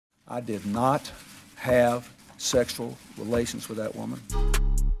I did not have sexual relations with that woman.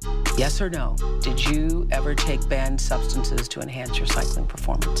 Yes or no? Did you ever take banned substances to enhance your cycling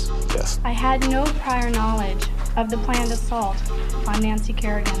performance? Yes. I had no prior knowledge of the planned assault on Nancy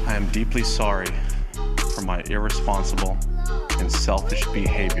Kerrigan. I am deeply sorry for my irresponsible and selfish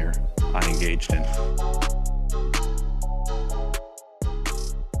behavior I engaged in.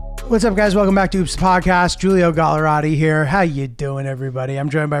 What's up, guys? Welcome back to Oops Podcast. Giulio Gallerati here. How you doing, everybody? I'm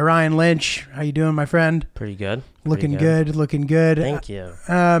joined by Ryan Lynch. How you doing, my friend? Pretty good. Looking good. Looking good. Thank you.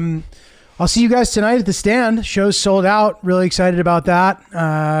 I'll see you guys tonight at the Stand. Show's sold out. Really excited about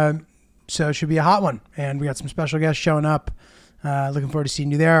that. So it should be a hot one. And we got some special guests showing up. Looking forward to seeing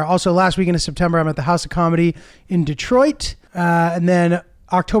you there. Also, last weekend of September, I'm at the House of Comedy in Detroit. And then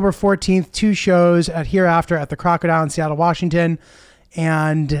October 14th, 2 shows at Hereafter at the Crocodile in Seattle, Washington.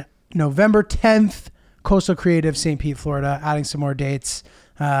 And November 10th, Coastal Creative, St. Pete, Florida, adding some more dates.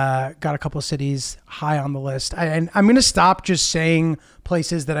 Got a couple of cities high on the list. And I'm going to stop just saying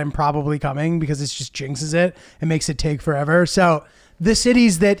places that I'm probably coming because it just jinxes it and makes it take forever. So the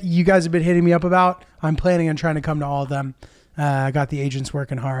cities that you guys have been hitting me up about, I'm planning on trying to come to all of them. I got the agents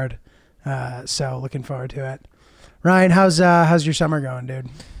working hard. So looking forward to it. Ryan, how's your summer going, dude?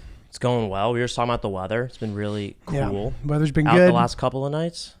 It's going well. We were just talking about the weather. It's been really cool. Yeah, weather's been out good. The last couple of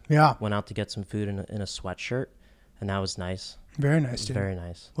nights. Yeah. Went out to get some food in a sweatshirt, and that was nice. Very nice, dude. Very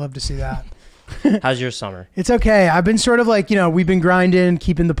nice. Love to see that. How's your summer? It's okay. I've been sort of like, we've been grinding,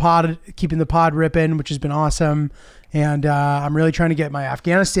 keeping the pod ripping, which has been awesome. And I'm really trying to get my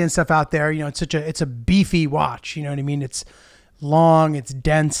Afghanistan stuff out there. It's a beefy watch. You know what I mean? It's long, it's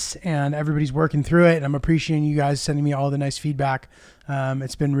dense, and everybody's working through it. And I'm appreciating you guys sending me all the nice feedback.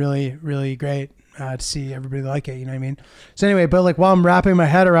 It's been really, really great to see everybody like it. You know what I mean? So anyway, but like while I'm wrapping my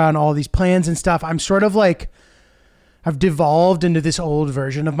head around all these plans and stuff, I'm sort of like, I've devolved into this old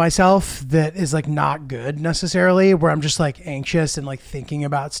version of myself that is like not good necessarily, where I'm just like anxious and like thinking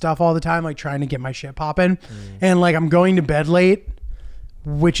about stuff all the time, like trying to get my shit popping. And like I'm going to bed late,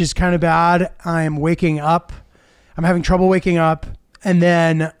 which is kind of bad. I'm waking up. I'm having trouble waking up, and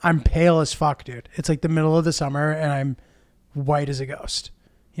then I'm pale as fuck, dude. It's like the middle of the summer and I'm white as a ghost.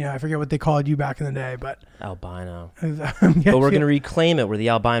 I forget what they called you back in the day, but albino. But we're gonna reclaim it. We're the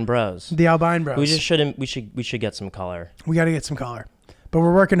albine bros. The albine bros. We just shouldn't. We should get some color. We got to get some color, but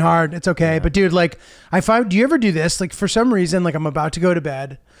we're working hard. It's okay. Yeah. But dude, like I find, do you ever do this? Like for some reason, like I'm about to go to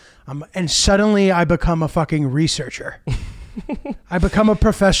bed, and suddenly I become a fucking researcher. I become a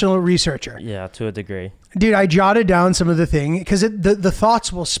professional researcher. Yeah, to a degree. Dude, I jotted down some of the thing because the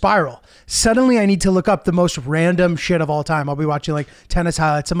thoughts will spiral. Suddenly I need to look up the most random shit of all time. I'll be watching like tennis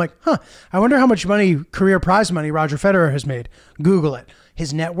highlights. I'm like, I wonder how much money, career prize money, Roger Federer has made. Google it.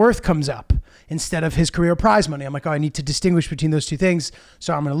 His net worth comes up instead of his career prize money. I'm like, I need to distinguish between those two things.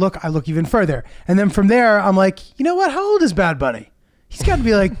 So I'm going to look. I look even further. And then from there, I'm like, you know what? How old is Bad Bunny? He's got to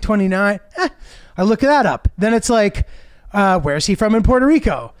be like 29. I look that up. Then it's like, where's he from in Puerto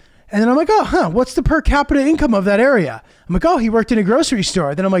Rico? And then I'm like, what's the per capita income of that area? I'm like, he worked in a grocery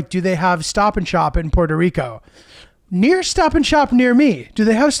store. Then I'm like, do they have Stop and Shop in Puerto Rico? Near Stop and Shop near me. Do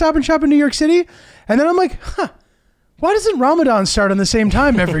they have Stop and Shop in New York City? And then I'm like, why doesn't Ramadan start on the same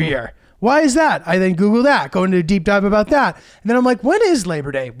time every year? Why is that? I then Google that, go into a deep dive about that. And then I'm like, when is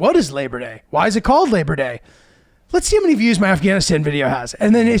Labor Day? What is Labor Day? Why is it called Labor Day? Let's see how many views my Afghanistan video has.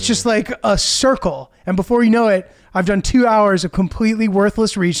 And then it's just like a circle. And before you know it, I've done 2 hours of completely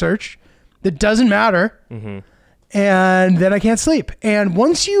worthless research that doesn't matter. Mm-hmm. And then I can't sleep. And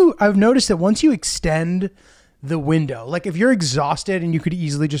I've noticed that once you extend the window, like if you're exhausted and you could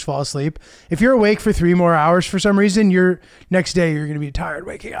easily just fall asleep, if you're awake for 3 more hours for some reason, next day you're going to be tired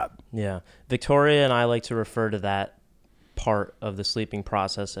waking up. Yeah. Victoria and I like to refer to that part of the sleeping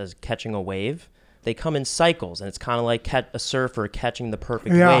process as catching a wave. They come in cycles, and it's kind of like a surfer catching the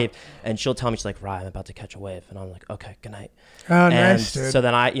perfect wave. And she'll tell me, she's like, Ryan, I'm about to catch a wave. And I'm like, okay, good night. Oh, nice, dude. So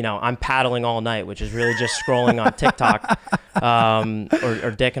then I'm paddling all night, which is really just scrolling on TikTok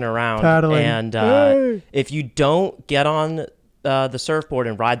or dicking around. Paddling. And if you don't get on the surfboard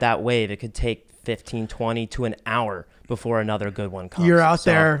and ride that wave, it could take 15, 20 to an hour before another good one comes. You're out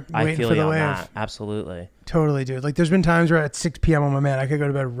there waiting for the wave. That. Absolutely. Totally, dude. Like there's been times where at 6 p.m. I'm like, man, I could go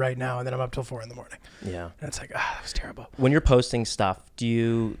to bed right now, and then I'm up till 4 in the morning. Yeah. And it's like, that was terrible. When you're posting stuff, do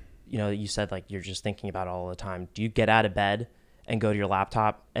you said like you're just thinking about it all the time. Do you get out of bed and go to your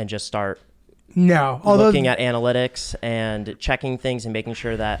laptop and just start looking at analytics and checking things and making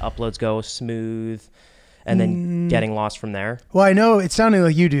sure that uploads go smooth and then getting lost from there? Well, I know it's sounding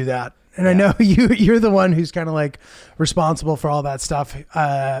like you do that. And I know you're the one who's kind of like responsible for all that stuff,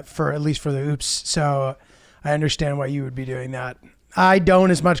 for at least for the oops. So I understand why you would be doing that. I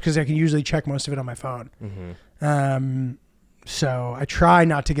don't as much because I can usually check most of it on my phone. Mm-hmm. So I try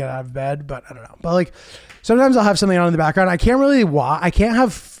not to get out of bed, but I don't know. But like sometimes I'll have something on in the background. I can't really I can't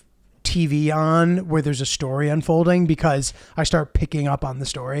have TV on where there's a story unfolding because I start picking up on the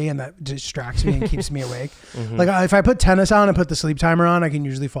story and that distracts me and keeps me awake. Mm-hmm. Like if I put tennis on and put the sleep timer on, I can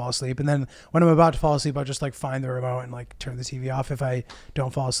usually fall asleep. And then when I'm about to fall asleep, I'll just like find the remote and like turn the TV off if I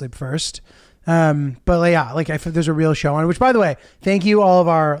don't fall asleep first. But like, yeah, like if there's a real show on, which by the way, thank you all of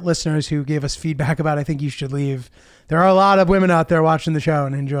our listeners who gave us feedback about I Think You Should Leave. There are a lot of women out there watching the show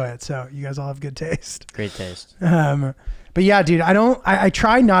and enjoy it. So you guys all have good taste. Great taste. But yeah, dude, I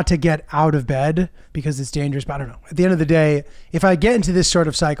try not to get out of bed because it's dangerous, but I don't know. At the end of the day, if I get into this sort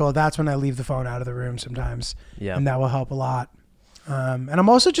of cycle, that's when I leave the phone out of the room sometimes. Yeah. And that will help a lot. And I'm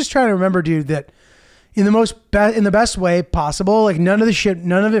also just trying to remember, dude, that in the best way possible, like none of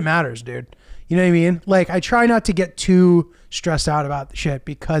it matters, dude. You know what I mean? Like I try not to get too stressed out about the shit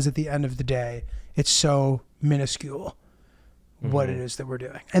because at the end of the day, it's so minuscule what it is that we're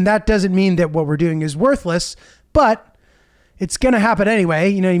doing. And that doesn't mean that what we're doing is worthless, but it's going to happen anyway.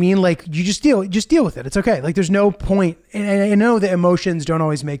 You know what I mean? Like you just deal with it. It's okay. Like there's no point. And I know that emotions don't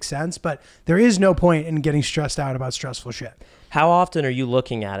always make sense, but there is no point in getting stressed out about stressful shit. How often are you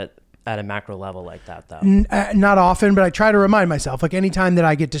looking at it at a macro level like that though? Not often, but I try to remind myself, like anytime that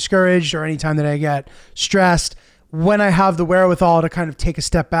I get discouraged or anytime that I get stressed, when I have the wherewithal to kind of take a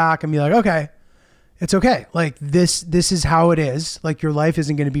step back and be like, okay, it's okay. Like this is how it is. Like your life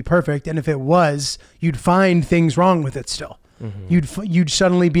isn't going to be perfect. And if it was, you'd find things wrong with it still. Mm-hmm. You'd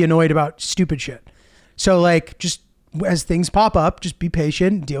suddenly be annoyed about stupid shit. So like, just as things pop up, just be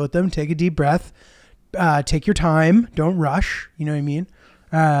patient, deal with them, take a deep breath, take your time, don't rush. You know what I mean?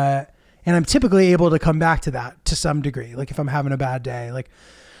 And I'm typically able to come back to that to some degree. Like if I'm having a bad day, like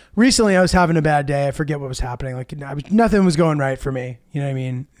recently I was having a bad day. I forget what was happening. Like nothing was going right for me. You know what I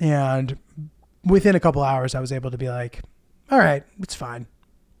mean? And within a couple hours, I was able to be like, all right, it's fine.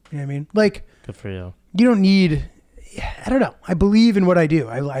 You know what I mean? Like, good for you. You don't need, I don't know. I believe in what I do.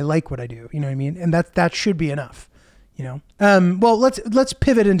 I like what I do. You know what I mean? And that should be enough, you know? Well, let's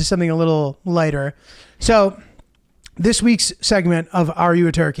pivot into something a little lighter. So this week's segment of Are You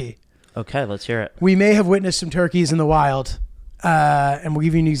a Turkey? Okay, let's hear it. We may have witnessed some turkeys in the wild. And we'll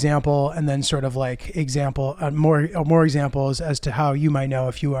give you an example and then sort of like more examples as to how you might know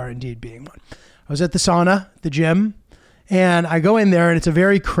if you are indeed being one. I was at the sauna, the gym, and I go in there and it's a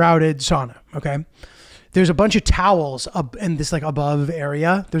very crowded sauna. Okay. There's a bunch of towels up in this like above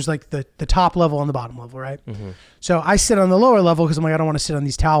area. There's like the top level and the bottom level, right? Mm-hmm. So I sit on the lower level because I'm like, I don't want to sit on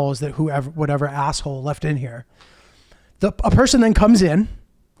these towels that whatever asshole left in here. A person then comes in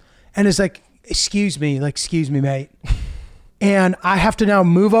and is like, excuse me, mate. And I have to now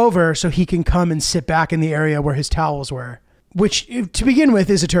move over so he can come and sit back in the area where his towels were, which to begin with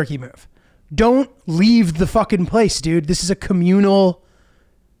is a turkey move. Don't leave the fucking place, dude. This is a communal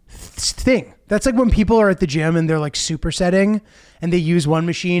thing. That's like when people are at the gym and they're like supersetting and they use one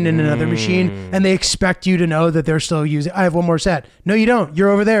machine and another machine and they expect you to know that they're still using. I have one more set. No, you don't. You're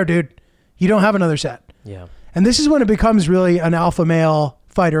over there, dude. You don't have another set. Yeah. And this is when it becomes really an alpha male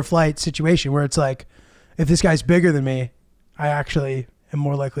fight or flight situation where it's like, if this guy's bigger than me, I actually am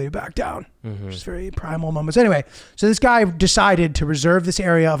more likely to back down. Which is very primal moments. Anyway, so this guy decided to reserve this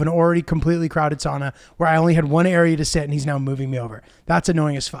area of an already completely crowded sauna where I only had one area to sit and he's now moving me over. That's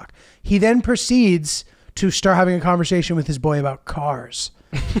annoying as fuck. He then proceeds to start having a conversation with his boy about cars.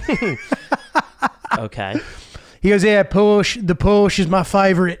 Okay. He goes, yeah, Porsche, the Porsche is my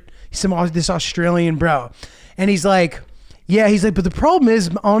favorite. He's this Australian bro. And he's like, but the problem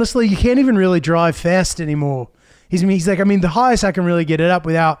is, honestly, you can't even really drive fast anymore. He's like, I mean, the highest I can really get it up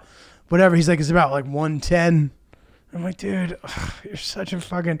without whatever. He's like, it's about like 110. I'm like, dude, you're such a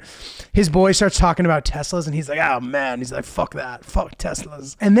fucking... His boy starts talking about Teslas and he's like, oh man. He's like, fuck that. Fuck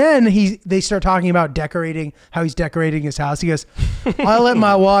Teslas. And then they start talking about how he's decorating his house. He goes, I'll let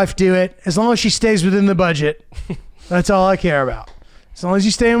my wife do it as long as she stays within the budget. That's all I care about. As long as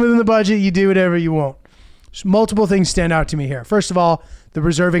you stay within the budget, you do whatever you want. So multiple things stand out to me here. First of all, the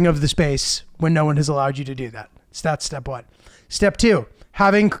reserving of the space when no one has allowed you to do that. So that's step one. Step two,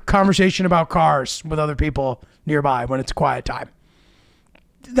 having conversation about cars with other people nearby when it's quiet time.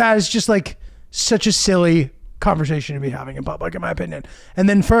 That is just like such a silly conversation to be having in public, in my opinion. And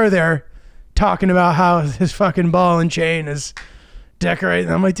then further, talking about how this fucking ball and chain is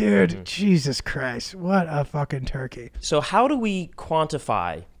decorating. I'm like, dude, Jesus Christ, what a fucking turkey. So how do we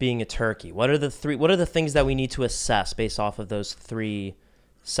quantify being a turkey? What are the things that we need to assess based off of those three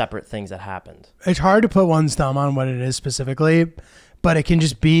separate things that happened? It's hard to put one's thumb on what it is specifically, but it can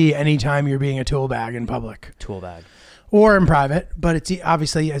just be anytime you're being a tool bag in public. Tool bag. or in private, but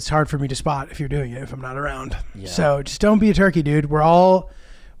it's hard for me to spot if you're doing it if I'm not around. Yeah. So just don't be a turkey, dude. We're all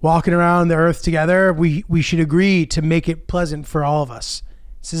walking around the earth together. We should agree to make it pleasant for all of us.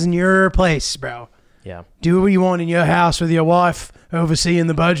 This isn't your place, bro. Yeah. Do what you want in your house with your wife overseeing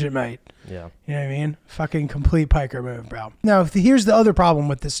the budget, mate. Yeah. You know what I mean? Fucking complete piker move, bro. Now, here's the other problem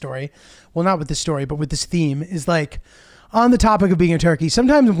with this story. Well, not with this story, but with this theme is like on the topic of being a turkey,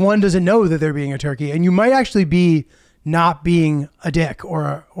 sometimes one doesn't know that they're being a turkey, and you might actually be not being a dick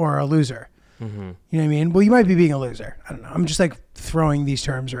or a loser. Mm-hmm. You know what I mean? Well, you might be being a loser. I don't know. I'm just like throwing these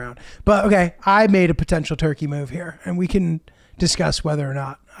terms around. But okay, I made a potential turkey move here, and we can discuss whether or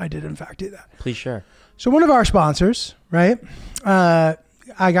not I did in fact do that. Please share. So one of our sponsors, right,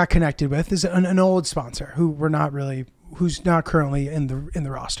 I got connected with is an old sponsor who's not currently in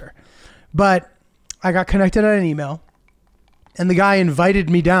the roster. But I got connected on an email, and the guy invited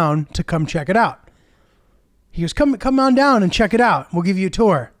me down to come check it out. He goes, come on down and check it out. We'll give you a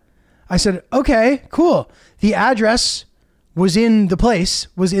tour. I said, okay, cool. The address was in the place,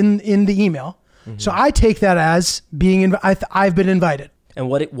 was in the email. Mm-hmm. So I take that as being, I've been invited. And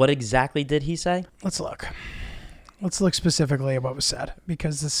what exactly did he say? Let's look specifically at what was said,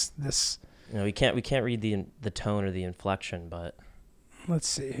 because this. You know, we can't read the tone or the inflection, but let's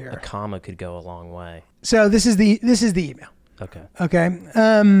see here. A comma could go a long way. So this is the email. Okay.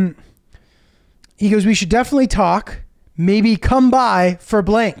 Okay. He goes, we should definitely talk. Maybe come by for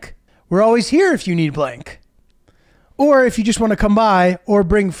blank. We're always here if you need blank. Or if you just want to come by or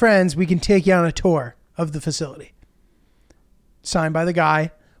bring friends, we can take you on a tour of the facility. Signed by the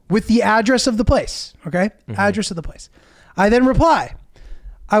guy with the address of the place. Okay? Mm-hmm. Address of the place. I then reply,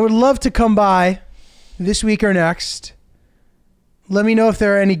 I would love to come by this week or next. Let me know if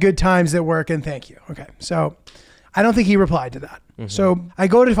there are any good times that work, and thank you. Okay. So I don't think he replied to that. Mm-hmm. So I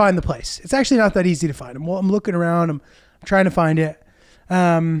go to find the place. It's actually not that easy to find. I'm looking around. I'm trying to find it.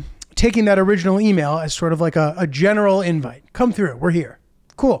 Taking that original email as sort of like a general invite. Come through. We're here.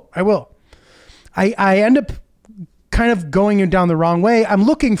 Cool. I will. I end up kind of going down the wrong way. I'm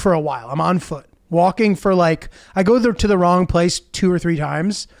looking for a while. I'm on foot, walking for I go to the wrong place 2 or 3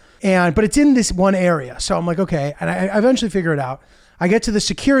 times, but it's in this one area. So I'm like, okay. And I eventually figure it out. I get to the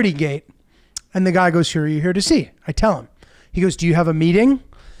security gate, and the guy goes, who are you here to see? I tell him. He goes, do you have a meeting?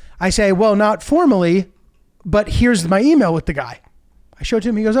 I say, well, not formally, but here's my email with the guy. I show it to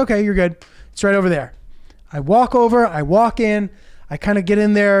him. He goes, okay, you're good. It's right over there. I walk over. I walk in. I kind of get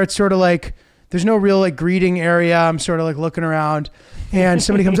in there. It's sort of like, there's no real greeting area. I'm sort of looking around, and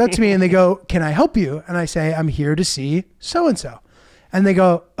somebody comes up to me and they go, can I help you? And I say, I'm here to see so-and-so. And they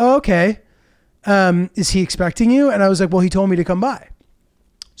go, oh, okay. Is he expecting you? And I was like, well, he told me to come by.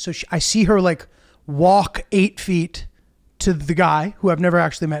 So I see her walk 8 feet to the guy who I've never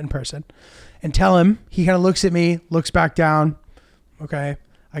actually met in person and tell him. He kind of looks at me, looks back down. Okay.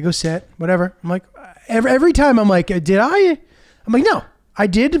 I go sit, whatever. I'm like, every time I'm like, I'm like, no, I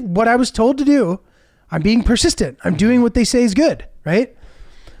did what I was told to do. I'm being persistent. I'm doing what they say is good. Right.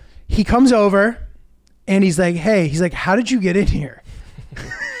 He comes over and he's like, hey, how did you get in here?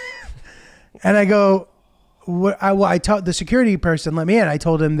 And I go, I taught the security person let me in. I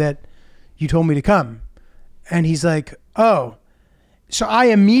told him that you told me to come. And he's like, oh. So I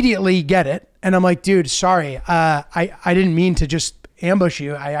immediately get it. And I'm like, dude, sorry. I didn't mean to just ambush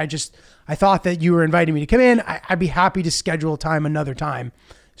you. I thought that you were inviting me to come in. I'd be happy to schedule time another time.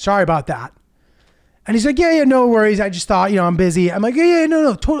 Sorry about that. And he's like, yeah, no worries. I just thought, I'm busy. I'm like, yeah,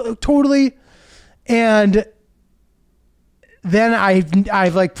 no, totally. And then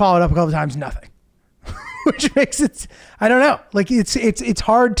I've followed up a couple of times, nothing. Which makes it, I don't know. It's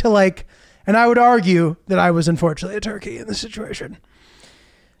hard to and I would argue that I was unfortunately a turkey in this situation.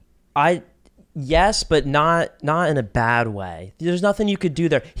 Yes, but not in a bad way. There's nothing you could do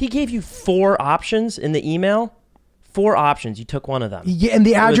there. He gave you 4 options in the email. 4 options. You took one of them. Yeah, and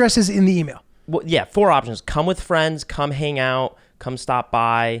the address is in the email. Well, yeah, 4 options. Come with friends, come hang out, come stop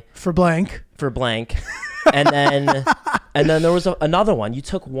by. For blank. And then there was another one. You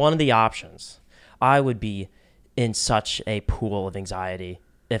took one of the options. I would be in such a pool of anxiety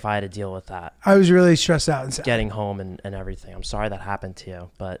if I had to deal with that. I was really stressed out and sad. Getting home and everything. I'm sorry that happened to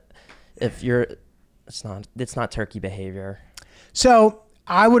you, but if it's not turkey behavior. So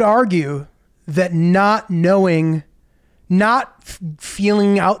I would argue that not knowing, not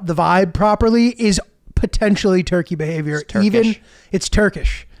feeling out the vibe properly is potentially turkey behavior. It's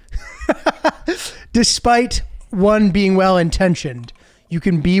Turkish. Despite one being well-intentioned, you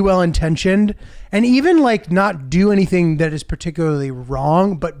can be well-intentioned and even not do anything that is particularly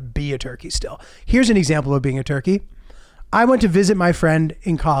wrong, but be a turkey still. Here's an example of being a turkey. I went to visit my friend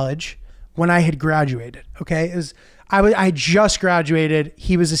in college when I had graduated. Okay. I just graduated.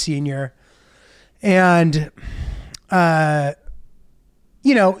 He was a senior, and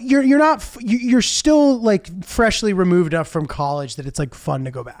you know, you're still like freshly removed up from college that it's like fun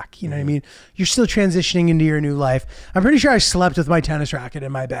to go back. You know what I mean? You're still transitioning into your new life. I'm pretty sure I slept with my tennis racket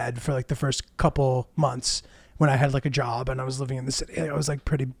in my bed for like the first couple months when I had like a job and I was living in the city. I was like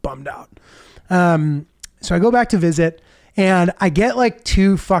pretty bummed out. So I go back to visit and I get like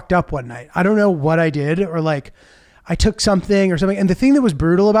too fucked up one night. I don't know what I did, or like I took something or something. And the thing that was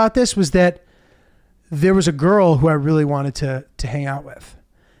brutal about this was that there was a girl who I really wanted to hang out with.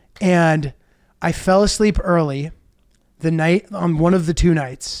 And I fell asleep early the night on one of the 2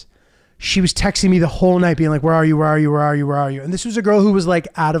 nights. She was texting me the whole night being like, where are you? Where are you? Where are you? Where are you? And this was a girl who was like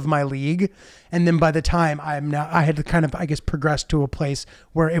out of my league. And then by the time I had to kind of, I guess, progress to a place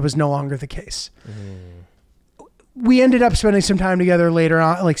where it was no longer the case. We ended up spending some time together later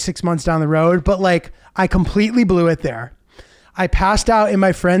on, like 6 months down the road, but like I completely blew it there. I passed out in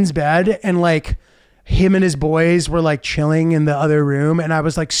my friend's bed and like him and his boys were like chilling in the other room and I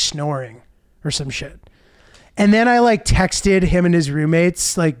was like snoring or some shit. And then I like texted him and his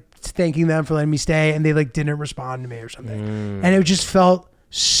roommates, like thanking them for letting me stay, and they like didn't respond to me or something. And it just felt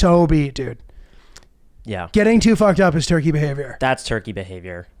so beat, dude. Yeah. Getting too fucked up is turkey behavior. That's turkey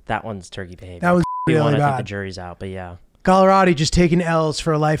behavior. That one's turkey behavior. That was really bad. I think the jury's out, but yeah. Colorado just taking L's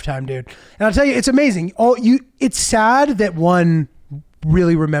for a lifetime, dude. And I'll tell you, it's amazing. It's sad that one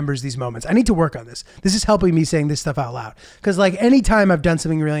really remembers these moments. I need to work on this. This is helping me saying this stuff out loud. Because like anytime I've done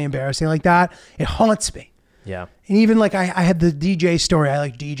something really embarrassing like that, it haunts me. Yeah. And even like I had the DJ story. I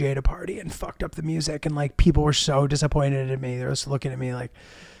like DJ'd a party and fucked up the music, and like people were so disappointed in me. They were just looking at me like,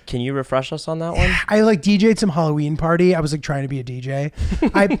 can you refresh us on that one? I like DJ'd some Halloween party. I was like trying to be a DJ.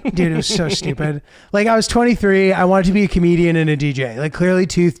 Dude, it was so stupid. Like I was 23. I wanted to be a comedian and a DJ. Like clearly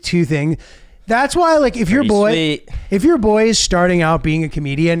two things. That's why like if your boy is starting out being a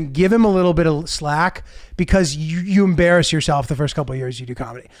comedian, give him a little bit of slack, because you embarrass yourself the first couple of years you do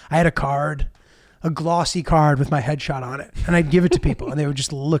comedy. I had a glossy card with my headshot on it, and I'd give it to people and they would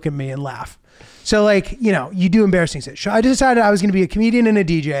just look at me and laugh. So like, you know, you do embarrassing shit. So I decided I was going to be a comedian and a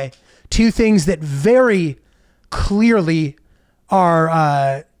DJ, 2 things that very clearly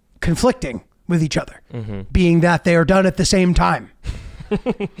are conflicting with each other, being that they are done at the same time.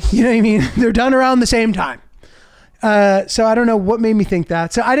 You know what I mean? They're done around the same time. So I don't know what made me think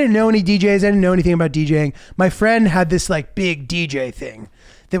that. So I didn't know any DJs. I didn't know anything about DJing. My friend had this like big DJ thing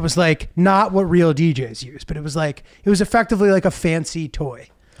that was like not what real DJs use, but it was effectively like a fancy toy.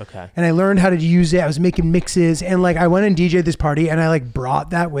 Okay. And I learned how to use it. I was making mixes, and like I went and DJ'd this party, and I like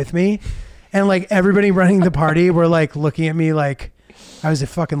brought that with me, and like everybody running the party were like looking at me like I was a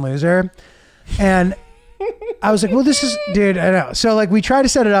fucking loser. And I was like, well, this is, dude, I know. So like we try to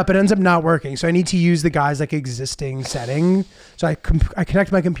set it up, it ends up not working. So I need to use the guy's like existing setting. So I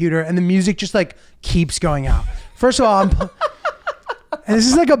connect my computer, and the music just like keeps going out. First of all, and this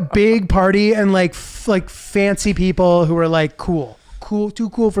is like a big party, and like fancy people who are like too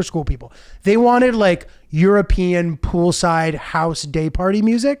cool for school people. They wanted like European poolside house day party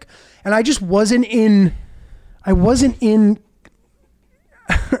music. And I just wasn't in,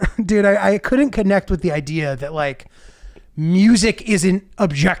 dude, I couldn't connect with the idea that like music isn't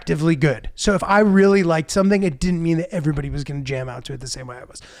objectively good. So if I really liked something, it didn't mean that everybody was going to jam out to it the same way I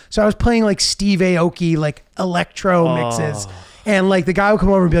was. So I was playing like Steve Aoki, like electro mixes. And like the guy would come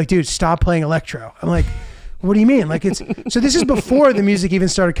over and be like, dude, stop playing electro. I'm like, what do you mean? Like so this is before the music even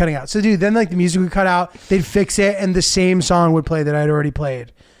started cutting out. So dude, then like the music would cut out, they'd fix it, and the same song would play that I'd already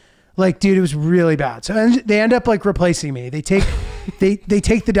played. Like, dude, it was really bad. So they end up like replacing me. They take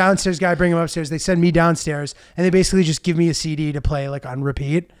the downstairs guy, bring him upstairs. They send me downstairs, and they basically just give me a CD to play like on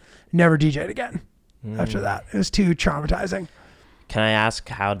repeat. Never DJ'd again after that. It was too traumatizing. Can I ask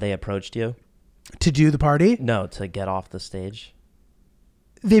how they approached you? To do the party? No, to get off the stage.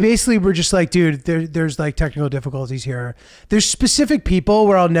 They basically were just like, dude, there's like technical difficulties here. There's specific people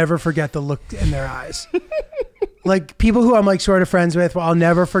where I'll never forget the look in their eyes. Like people who I'm like sort of friends with, I'll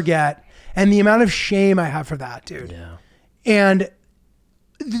never forget. And the amount of shame I have for that, dude. Yeah. And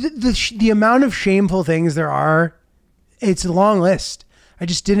the amount of shameful things there are, it's a long list. I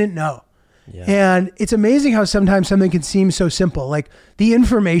just didn't know. Yeah. And it's amazing how sometimes something can seem so simple. Like the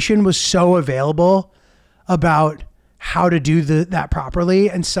information was so available about how to do that properly,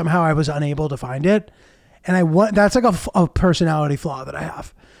 and somehow I was unable to find it. And that's like a personality flaw that I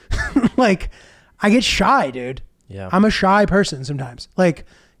have. Like I get shy, dude. Yeah. I'm a shy person sometimes. Like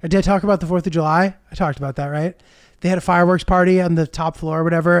Did I talk about the 4th of July? I talked about that, right? They had a fireworks party on the top floor or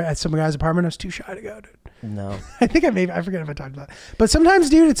whatever at some guy's apartment. I was too shy to go, dude. No. I think I forget if I talked about it. But sometimes,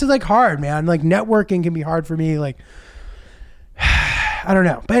 dude, it's like hard, man. Like networking can be hard for me. Like, I don't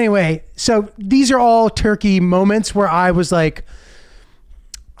know. But anyway, so these are all turkey moments where I was like,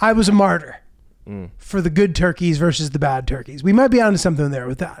 I was a martyr for the good turkeys versus the bad turkeys. We might be onto something there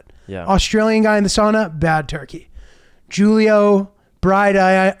with that. Yeah. Australian guy in the sauna, bad turkey. GIULIO,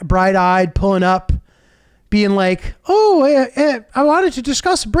 bright-eyed, pulling up, being like, oh, I wanted to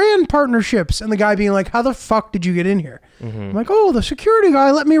discuss brand partnerships. And the guy being like, how the fuck did you get in here? I'm like, oh, the security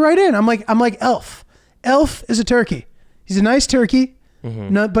guy let me right in. I'm like Elf. Elf is a turkey. He's a nice turkey,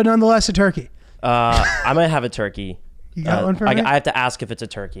 but nonetheless a turkey. I might have a turkey. You got one for me? I have to ask if it's a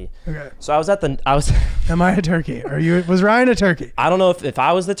turkey. Okay. So I was Am I a turkey? Was Ryan a turkey? I don't know if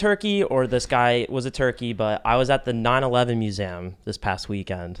I was the turkey or this guy was a turkey, but I was at the 9/11 museum this past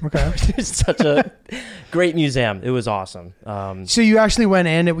weekend. Okay. It's such a great museum. It was awesome. So you actually went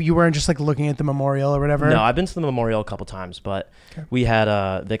in, you weren't just like looking at the memorial or whatever? No, I've been to the memorial a couple times, but we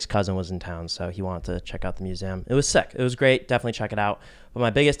had Vic's cousin was in town, so he wanted to check out the museum. It was sick. It was great. Definitely check it out. But my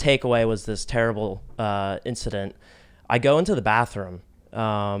biggest takeaway was this terrible incident. I go into the bathroom.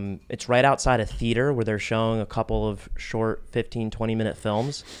 It's right outside a theater where they're showing a couple of short 15, 20-minute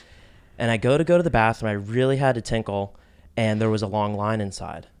films. And I go to the bathroom. I really had to tinkle, and there was a long line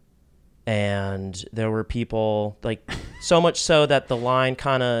inside. And there were people, like, so much so that the line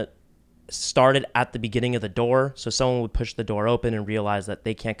kind of started at the beginning of the door. So someone would push the door open and realize that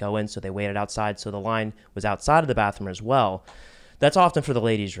they can't go in, so they waited outside. So the line was outside of the bathroom as well. That's often for the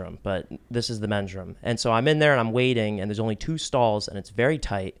ladies' room, but this is the men's room. And so I'm in there and I'm waiting, and there's only 2 stalls, and it's very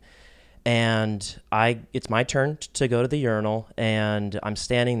tight. And it's my turn to go to the urinal, and I'm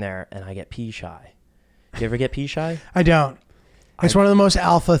standing there, and I get pee shy. You ever get pee shy? I don't. It's one of the most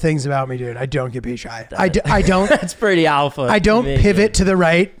alpha things about me, dude. I don't get pee shy. I don't. That's pretty alpha. I don't pivot to the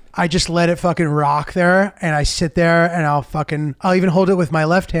right. I just let it fucking rock there, and I sit there, and I'll even hold it with my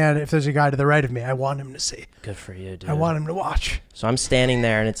left hand if there's a guy to the right of me. I want him to see. Good for you, dude. I want him to watch. So I'm standing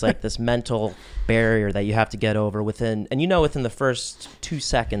there, and it's like this mental barrier that you have to get over within the first 2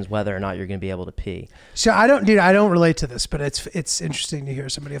 seconds whether or not you're going to be able to pee. So I don't relate to this, but it's interesting to hear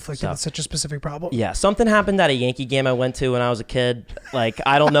somebody afflicted with such a specific problem. Yeah, something happened at a Yankee game I went to when I was a kid. Like,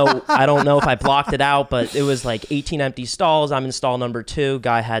 I don't know if I blocked it out, but it was like 18 empty stalls. I'm in stall number 2.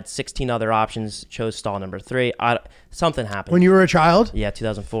 Guy had 16 other options, chose stall number 3. Something happened. When you were a child? Yeah,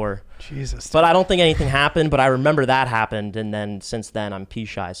 2004. Jesus. But I don't think anything happened, but I remember that happened, and then since then I'm pee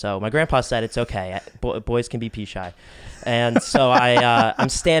shy. So my grandpa said it's okay. Boys can be pee shy. And so I'm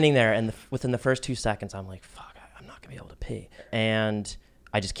standing there, and within the first 2 seconds, I'm like, fuck, I'm not going to be able to pee. And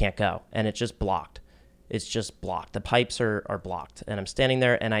I just can't go. And it's just blocked. It's just blocked. The pipes are blocked. And I'm standing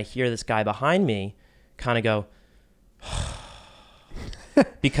there, and I hear this guy behind me kind of go,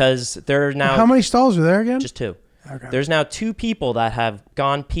 because there are now... How many stalls are there again? Just 2. Okay. There's now 2 people that have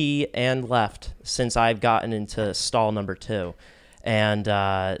gone pee and left since I've gotten into stall number 2. And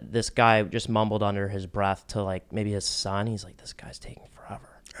this guy just mumbled under his breath to, like, maybe his son. He's like, this guy's taking forever.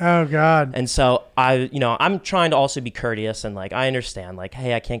 Oh, God. And so I'm trying to also be courteous and, like, I understand, like,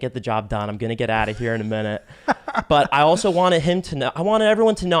 hey, I can't get the job done. I'm going to get out of here in a minute. But I also wanted him to know, I wanted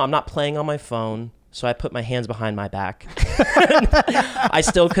everyone to know I'm not playing on my phone. So I put my hands behind my back. I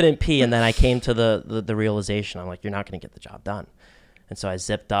still couldn't pee, and then I came to the realization. I'm like, you're not going to get the job done. And so I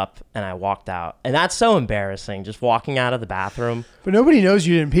zipped up, and I walked out. And that's so embarrassing, just walking out of the bathroom. But nobody knows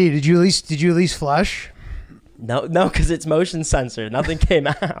you didn't pee. Did you at least flush? No, because it's motion censored. Nothing came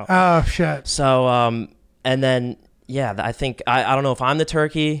out. Oh, shit. So, and then, yeah, I think, I don't know if I'm the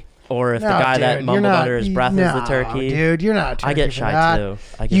turkey or if the guy that mumbled under his breath is the turkey. Dude, you're not a turkey. I get shy too.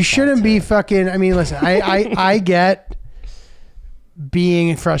 You shouldn't be fucking, I mean, listen, I get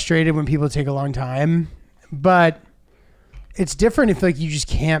being frustrated when people take a long time, but it's different if, like, you just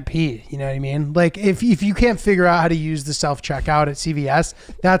can't pee. You know what I mean? Like, if you can't figure out how to use the self-checkout at CVS,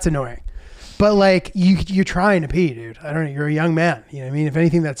 that's annoying. But, like, you're trying to pee, dude. I don't know. You're a young man. You know what I mean? If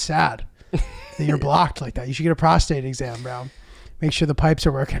anything, that's sad that you're blocked like that. You should get a prostate exam, bro. Make sure the pipes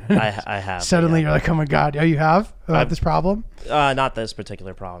are working. I have. Suddenly you're like, oh my God. Oh, you have this problem? Not this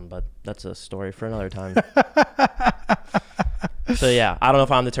particular problem, but that's a story for another time. So yeah, I don't know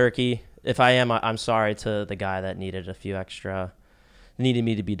if I'm the turkey. If I am, I'm sorry to the guy that needed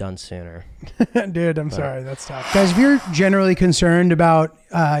me to be done sooner. Dude, I'm sorry. That's tough. Guys, if you're generally concerned about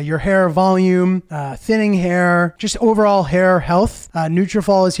your hair volume, thinning hair, just overall hair health,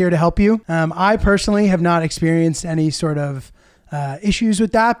 Nutrafol is here to help you. I personally have not experienced any sort of issues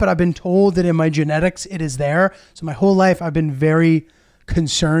with that, but I've been told that in my genetics it is there. So my whole life I've been very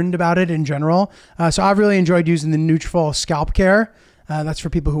concerned about it in general. So I've really enjoyed using the Nutrafol Scalp Care. That's for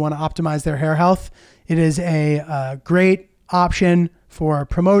people who want to optimize their hair health. It is a great option for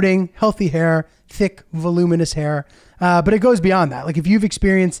promoting healthy hair, thick, voluminous hair. But it goes beyond that. Like if you've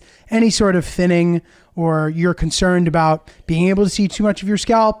experienced any sort of thinning, or you're concerned about being able to see too much of your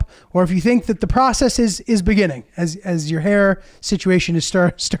scalp, or if you think that the process is beginning as your hair situation is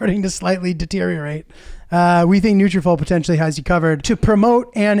starting to slightly deteriorate, we think Nutrafol potentially has you covered to promote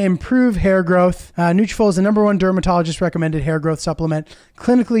and improve hair growth. Nutrafol is the #1 dermatologist recommended hair growth supplement,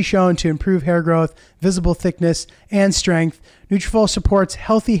 clinically shown to improve hair growth, visible thickness, and strength. Nutrafol supports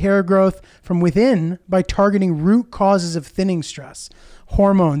healthy hair growth from within by targeting root causes of thinning stress,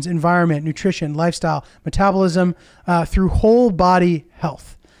 hormones, environment, nutrition, lifestyle, metabolism, through whole body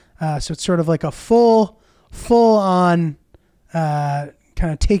health. So it's sort of like a full on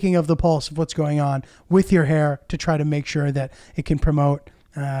kind of taking of the pulse of what's going on with your hair to try to make sure that it can promote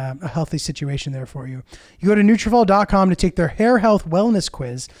a healthy situation there for you. You go to Nutrafol.com to take their hair health wellness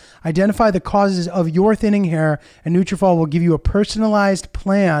quiz, identify the causes of your thinning hair, and Nutrafol will give you a personalized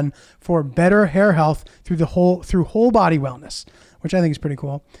plan for better hair health through whole body wellness, which I think is pretty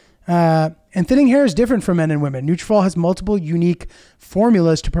cool. And thinning hair is different for men and women. Nutrafol has multiple unique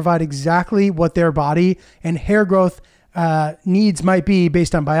formulas to provide exactly what their body and hair growth needs might be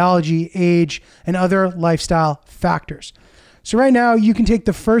based on biology, age, and other lifestyle factors. So right now, you can take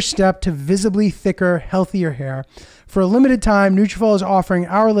the first step to visibly thicker, healthier hair. For a limited time, Nutrafol is offering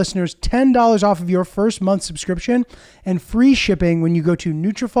our listeners $10 off of your first month subscription and free shipping when you go to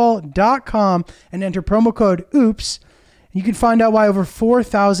Nutrafol.com and enter promo code OOPS. You can find out why over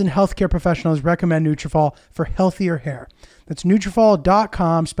 4,000 healthcare professionals recommend Nutrafol for healthier hair. That's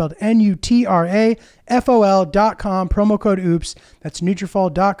Nutrafol.com, spelled Nutrafol.com, promo code OOPS. That's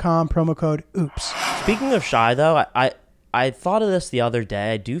Nutrafol.com, promo code OOPS. Speaking of shy, though, I thought of this the other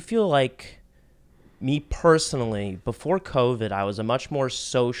day. I do feel like, me personally, before COVID, I was a much more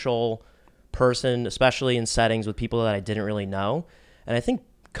social person, especially in settings with people that I didn't really know. And I think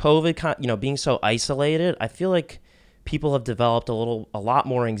COVID, being so isolated, I feel like people have developed a lot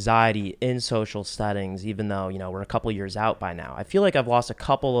more anxiety in social settings, even though, we're a couple years out by now. I feel like I've lost a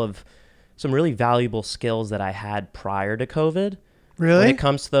couple of some really valuable skills that I had prior to COVID. Really? When it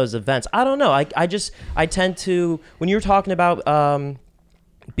comes to those events. I don't know. I tend to, when you were talking about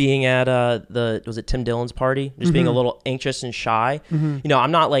being at was it Tim Dillon's party, just being a little anxious and shy.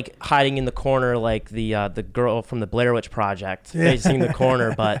 I'm not like hiding in the corner like the girl from the Blair Witch Project facing the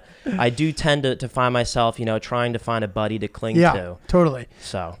corner, but I do tend to find myself, trying to find a buddy to cling to. Yeah, totally.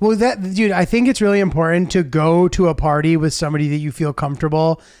 So, well, dude, I think it's really important to go to a party with somebody that you feel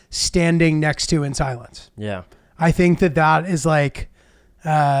comfortable standing next to in silence. Yeah. I think that is like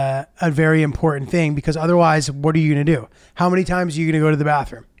a very important thing, because otherwise, what are you going to do? How many times are you going to go to the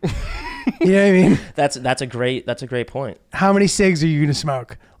bathroom? You know what I mean? That's a great point. How many cigs are you going to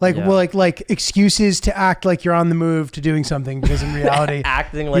smoke? Like excuses to act like you're on the move to doing something, because in reality,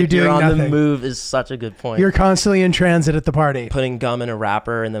 acting like you're on the move is such a good point. You're constantly in transit at the party, putting gum in a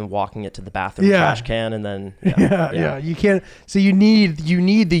wrapper and then walking it to the bathroom trash can, and then you can't. So you need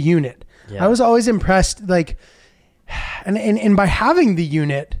the unit. Yeah. I was always impressed, like. And by having the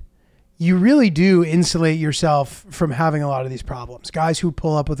unit, you really do insulate yourself from having a lot of these problems. Guys who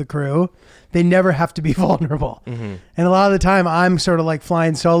pull up with a crew, they never have to be vulnerable. And a lot of the time, I'm sort of like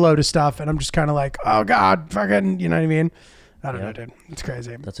flying solo to stuff, and I'm just kind of like, oh God, fucking, you know what I mean? I don't know, dude. It's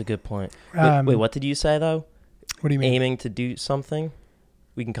crazy. That's a good point. Wait, what did you say though? What do you mean? Aiming to do something?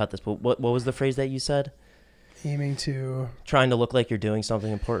 We can cut this, but what was the phrase that you said? Trying to look like you're doing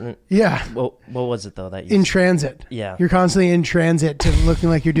something important. Yeah. What was it though that you in transit? Yeah. You're constantly in transit to looking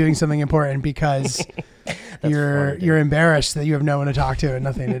like you're doing something important because you're embarrassed that you have no one to talk to and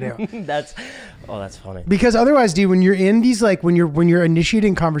nothing to do. That's funny. Because otherwise, dude, when you're in these, like when you're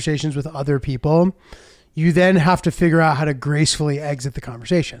initiating conversations with other people, you then have to figure out how to gracefully exit the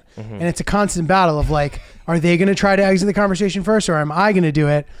conversation. And it's a constant battle of like, are they going to try to exit the conversation first, or am I going to do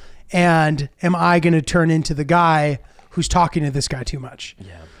it? And am I going to turn into the guy who's talking to this guy too much?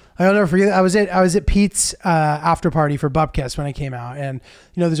 Yeah. I'll never forget. I was at Pete's after party for Bupkis when I came out, and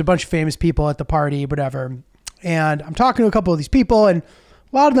there's a bunch of famous people at the party, whatever. And I'm talking to a couple of these people, and a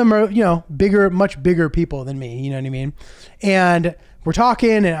lot of them are much bigger people than me. You know what I mean? And we're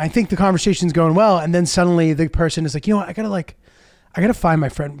talking, and I think the conversation's going well, and then suddenly the person is like, I gotta find my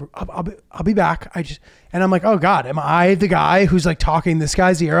friend. I'll be back. And I'm like, oh God, am I the guy who's like talking this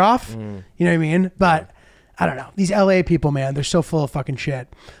guy's ear off? You know what I mean? But I don't know. These LA people, man, they're so full of fucking shit.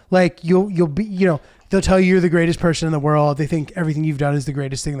 Like you'll be, they'll tell you you're the greatest person in the world. They think everything you've done is the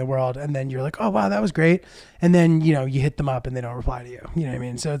greatest thing in the world. And then you're like, oh, wow, that was great. And then, you know, you hit them up and they don't reply to you. You know what I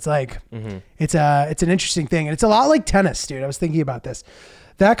mean? So it's like, it's an interesting thing. And it's a lot like tennis, dude. I was thinking about this.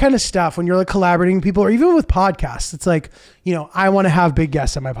 That kind of stuff, when you're like collaborating with people, or even with podcasts, it's like, you know, I want to have big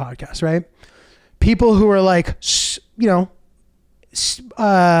guests on my podcast, right? People who are like, you know,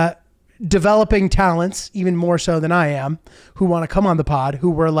 developing talents even more so than I am, who want to come on the pod, who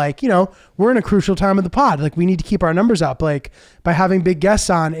were like, you know, we're in a crucial time of the pod. Like, we need to keep our numbers up. Like, by having big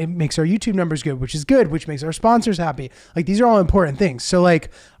guests on, it makes our YouTube numbers good, which is good, which makes our sponsors happy. Like, these are all important things. So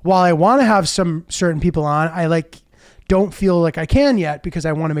like, while I want to have some certain people on, I like don't feel like I can yet because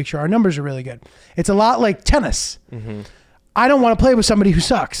I want to make sure our numbers are really good. It's a lot like tennis. I don't want to play with somebody who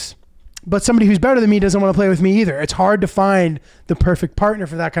sucks, but somebody who's better than me doesn't want to play with me either. It's hard to find the perfect partner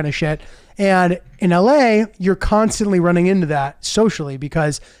for that kind of shit. And in LA, you're constantly running into that socially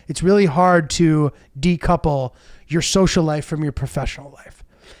because it's really hard to decouple your social life from your professional life.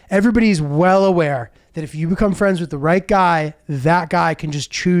 Everybody's well aware that if you become friends with the right guy, that guy can just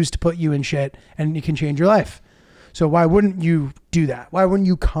choose to put you in shit and it can change your life. So why wouldn't you do that? Why wouldn't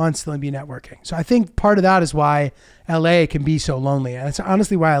you constantly be networking? So I think part of that is why LA can be so lonely. And it's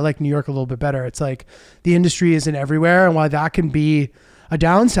honestly why I like New York a little bit better. It's like the industry isn't everywhere, and why that can be a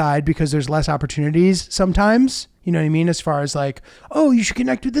downside because there's less opportunities sometimes. You know what I mean? As far as like, oh, you should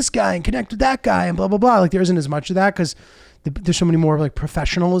connect with this guy and connect with that guy and blah, blah, blah. Like, there isn't as much of that because there's so many more like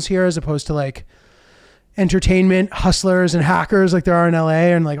professionals here as opposed to like entertainment hustlers and hackers like there are in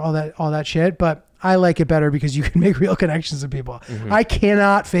LA and like all that shit. But I like it better because you can make real connections with people. I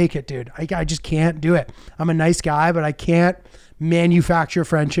cannot fake it, dude. I just can't do it. I'm a nice guy, but I can't manufacture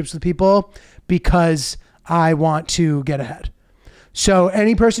friendships with people because I want to get ahead. So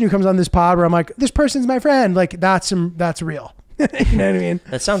any person who comes on this pod where I'm like, this person's my friend, like that's real. You know what I mean?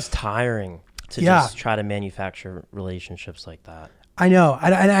 That sounds tiring to just try to manufacture relationships like that. I know.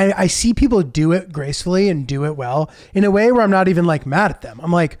 And I see people do it gracefully and do it well in a way where I'm not even like mad at them.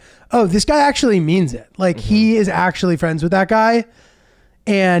 I'm like, oh, this guy actually means it. Like he is actually friends with that guy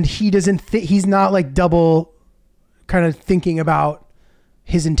and he doesn't, he's not like double kind of thinking about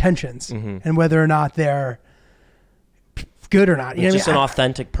his intentions and whether or not they're good or not. You know just what I mean? An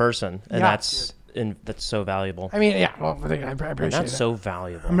authentic person. And that's so valuable. I mean, yeah, well, I appreciate that's that. so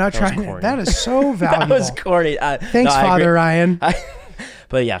valuable. I'm not trying to, that is so valuable. That was corny. Thanks, Father Ryan.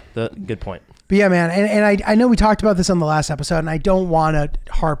 But yeah, good point. But yeah, man, and I know we talked about this on the last episode, and I don't want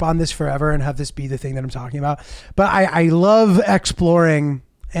to harp on this forever and have this be the thing that I'm talking about, but I love exploring,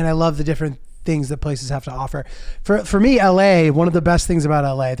 and I love the different things that places have to offer. For me, LA, one of the best things about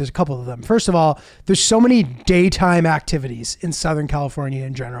LA, there's a couple of them. First of all, there's so many daytime activities in Southern California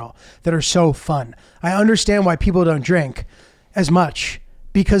in general that are so fun. I understand why people don't drink as much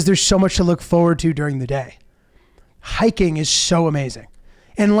because there's so much to look forward to during the day. Hiking is so amazing.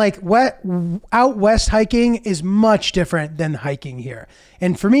 And like out west hiking is much different than hiking here.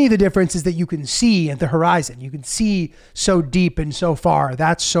 And for me, the difference is that you can see at the horizon. You can see so deep and so far.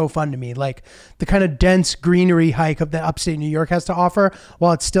 That's so fun to me. Like the kind of dense greenery hike that upstate New York has to offer,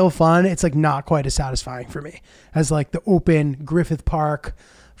 while it's still fun, it's like not quite as satisfying for me as like the open Griffith Park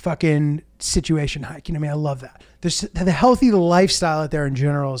fucking situation hike. You know what I mean? I love that. The healthy lifestyle out there in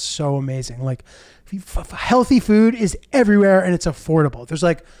general is so amazing. Like healthy food is everywhere and it's affordable. There's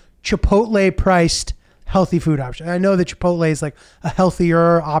like Chipotle priced healthy food option. I know that Chipotle is like a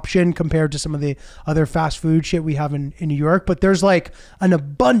healthier option compared to some of the other fast food shit we have in New York, but there's like an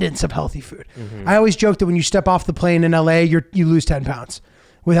abundance of healthy food. I always joke that when you step off the plane in LA, you lose 10 pounds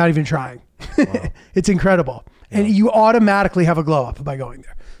without even trying. Wow. It's incredible. Yeah. And you automatically have a glow up by going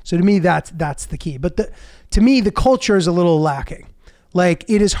there. So to me, that's the key. But to me, the culture is a little lacking. Like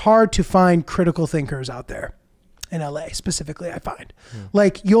it is hard to find critical thinkers out there in LA specifically, I find.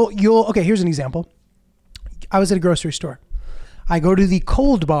 Like okay, here's an example. I was at a grocery store. I go to the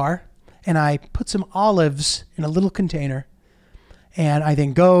cold bar and I put some olives in a little container and I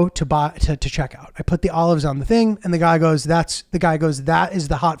then go to check out. I put the olives on the thing and the guy goes, that is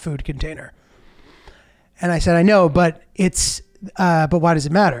the hot food container. And I said, I know, but but why does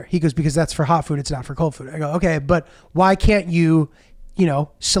it matter? He goes, because that's for hot food. It's not for cold food. I go, okay, but why can't you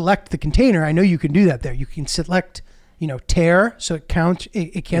select the container? I know you can do that there. You can select, tare. So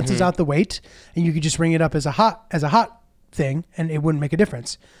it cancels out the weight and you could just ring it up as a hot thing and it wouldn't make a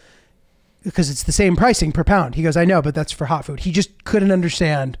difference because it's the same pricing per pound. He goes, I know, but that's for hot food. He just couldn't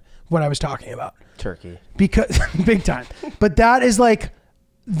understand what I was talking about. Turkey. Because big time. But that is like,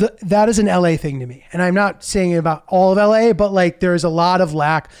 that is an LA thing to me. And I'm not saying it about all of LA, but like there's a lot of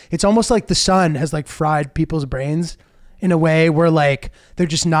lack. It's almost like the sun has like fried people's brains in a way where like they're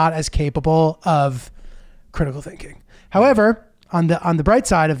just not as capable of critical thinking. However, on the bright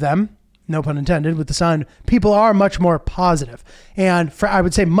side of them, no pun intended, with the sun, people are much more positive and I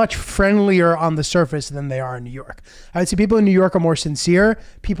would say much friendlier on the surface than they are in New York. I would say people in New York are more sincere.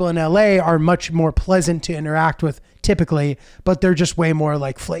 People in LA are much more pleasant to interact with typically, but they're just way more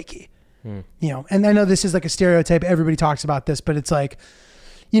like flaky. You know, and I know this is like a stereotype. Everybody talks about this, but it's like,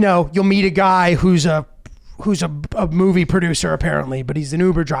 you know, you'll meet a guy who's a movie producer apparently, but he's an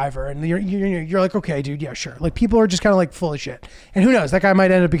Uber driver, and you're like, okay, dude, yeah, sure. Like people are just kind of like full of shit, and who knows? That guy might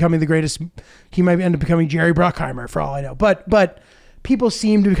end up becoming the greatest. He might end up becoming Jerry Bruckheimer for all I know. But people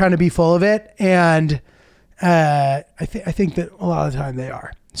seem to kind of be full of it, and I think that a lot of the time they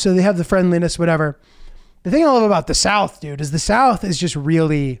are. So they have the friendliness, whatever. The thing I love about the South, dude, is the South is just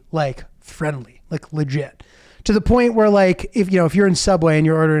really like friendly, like legit, to the point where like if you're in Subway and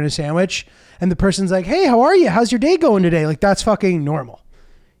you're ordering a sandwich and the person's like, hey, how are you? How's your day going today? Like that's fucking normal.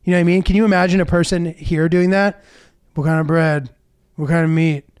 You know what I mean? Can you imagine a person here doing that? What kind of bread? What kind of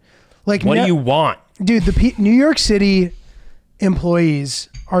meat? Like what do you want? Dude, the New York City employees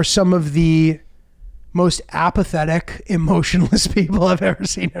are some of the most apathetic, emotionless people I've ever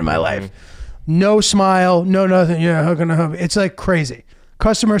seen in my life. No smile, no nothing. Yeah, how can I help? It's like crazy.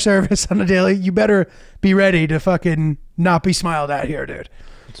 Customer service on a daily. You better be ready to fucking not be smiled at here, dude.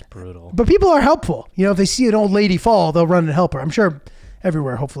 It's brutal. But people are helpful. You know, if they see an old lady fall, they'll run and help her. I'm sure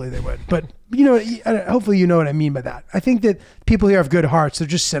everywhere, hopefully they would. But, you know, hopefully you know what I mean by that. I think that people here have good hearts. They're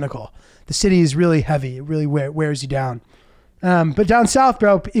just cynical. The city is really heavy. It really wears you down. But down south,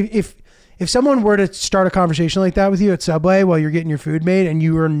 bro, if someone were to start a conversation like that with you at Subway while you're getting your food made and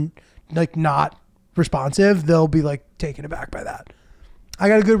you were like not responsive, they'll be like taken aback by that. I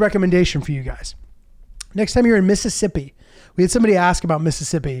got a good recommendation for you guys. Next time you're in Mississippi, we had somebody ask about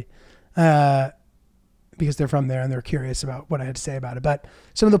Mississippi because they're from there and they're curious about what I had to say about it. But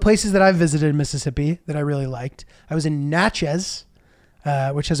some of the places that I've visited in Mississippi that I really liked, I was in Natchez,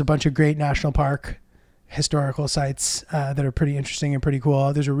 which has a bunch of great national park historical sites that are pretty interesting and pretty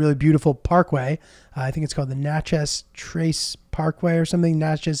cool. There's a really beautiful parkway. I think it's called the Natchez Trace Parkway or something,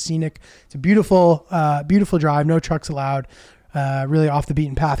 Natchez Scenic. It's a beautiful, beautiful drive, no trucks allowed, really off the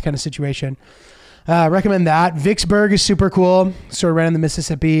beaten path kind of situation. Recommend that. Vicksburg is super cool. Sort of right on the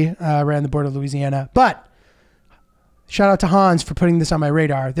Mississippi, right on the border of Louisiana. But shout out to Hans for putting this on my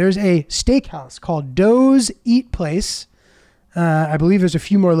radar. There's a steakhouse called Doe's Eat Place. I believe there's a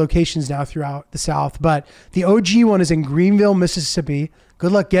few more locations now throughout the South, but the OG one is in Greenville, Mississippi.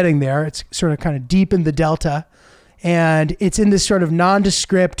 Good luck getting there. It's sort of kind of deep in the Delta, and it's in this sort of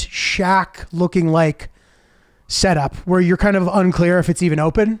nondescript shack looking like setup where you're kind of unclear if it's even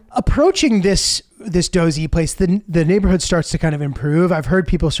open. Approaching this Doe's Eat Place, the neighborhood starts to kind of improve. I've heard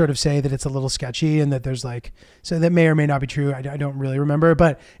people sort of say that it's a little sketchy and that there's like, so that may or may not be true. I don't really remember,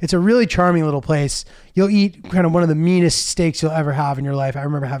 but it's a really charming little place. You'll eat kind of one of the meanest steaks you'll ever have in your life. I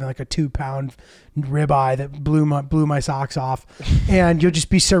remember having like a 2-pound ribeye that blew my socks off, and you'll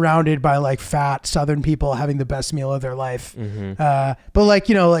just be surrounded by like fat Southern people having the best meal of their life. But like,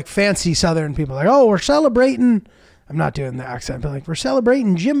 you know, like fancy Southern people like, oh, we're celebrating, I'm not doing the accent, but like, we're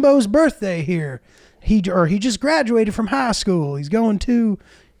celebrating Jimbo's birthday here. He just graduated from high school. He's going to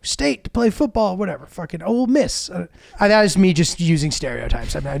state to play football, whatever. Fucking Ole Miss. That is me just using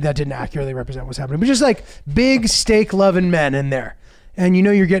stereotypes. I mean, that didn't accurately represent what's happening. But just like big steak loving men in there. And you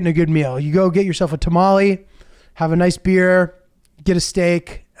know you're getting a good meal. You go get yourself a tamale, have a nice beer, get a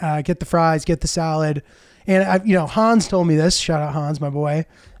steak, get the fries, get the salad. And Hans told me this. Shout out Hans, my boy.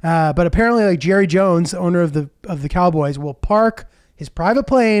 But apparently, like Jerry Jones, the owner of the Cowboys, will park his private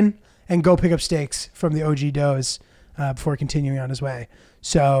plane and go pick up steaks from the OG Doe's before continuing on his way.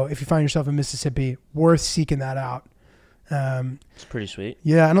 So if you find yourself in Mississippi, worth seeking that out. It's pretty sweet.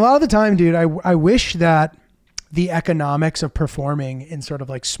 Yeah, and a lot of the time, dude, I wish that the economics of performing in sort of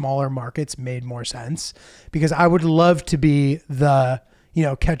like smaller markets made more sense, because I would love to be the,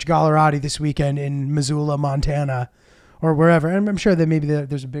 catch Gallerati this weekend in Missoula, Montana, or wherever. And I'm sure that maybe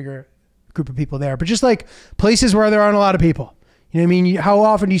there's a bigger group of people there, but just like places where there aren't a lot of people. You know what I mean? How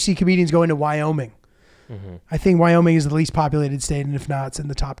often do you see comedians go into Wyoming? Mm-hmm. I think Wyoming is the least populated state, and if not, it's in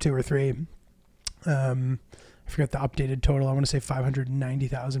the top 2 or 3. I forgot the updated total. I want to say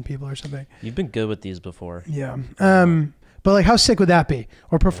 590,000 people or something. You've been good with these before. Yeah. But like, how sick would that be?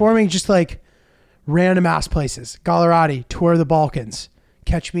 Or performing just like random ass places. Gallerati, tour of the Balkans.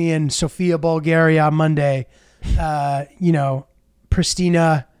 Catch me in Sofia, Bulgaria on Monday.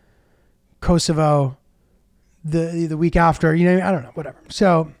 Pristina, Kosovo, the week after. I don't know, whatever.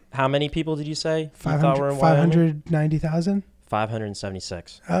 So how many people did you say? 590,000?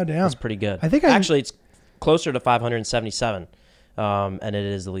 576. Oh, damn. That's pretty good. I think actually it's closer to 577. And it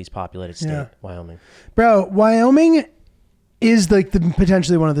is the least populated state, Wyoming. Bro, Wyoming is like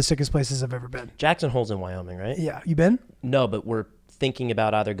potentially one of the sickest places I've ever been. Jackson Hole's in Wyoming, right? Yeah. You been? No, but we're thinking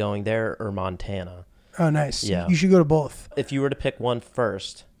about either going there or Montana. Oh, nice. Yeah. You should go to both. If you were to pick one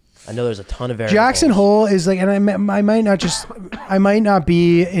first, I know there's a ton of variables. Jackson Hole is like, and I might not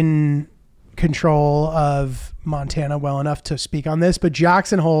be in control of Montana well enough to speak on this, but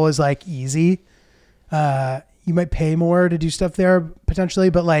Jackson Hole is like easy. You might pay more to do stuff there potentially,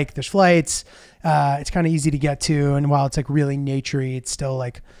 but like there's flights. It's kind of easy to get to, and while it's like really naturey, it's still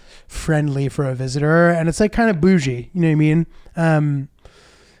like friendly for a visitor, and it's like kind of bougie. You know what I mean?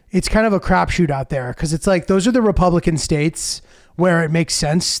 It's kind of a crapshoot out there because it's like those are the Republican states where it makes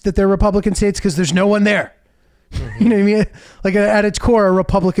sense that they're Republican states because there's no one there. You know what I mean? Like at its core, a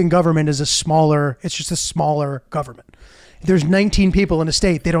Republican government is it's just a smaller government. If there's 19 people in a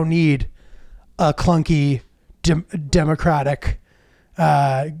state, they don't need a clunky democratic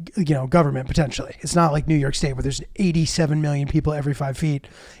government potentially. It's not like New York State where there's 87 million people every 5 feet.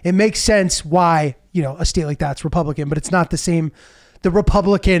 It makes sense why, a state like that's Republican, but it's not the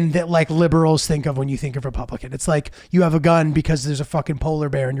Republican that like liberals think of when you think of Republican. It's like you have a gun because there's a fucking polar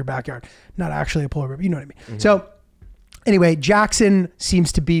bear in your backyard. Not actually a polar bear, but you know what I mean? Mm-hmm. So anyway, Jackson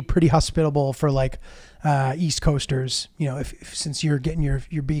seems to be pretty hospitable for like East Coasters, since you're getting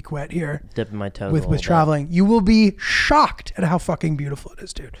your beak wet here, dipping my toes with traveling, you will be shocked at how fucking beautiful it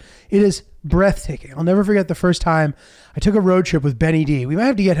is, dude. It is breathtaking. I'll never forget the first time I took a road trip with Benny D. We might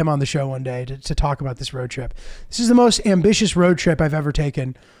have to get him on the show one day to talk about this road trip. This is the most ambitious road trip I've ever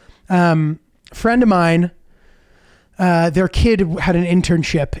taken. Friend of mine, their kid had an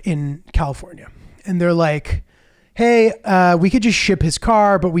internship in California, and they're like, hey, we could just ship his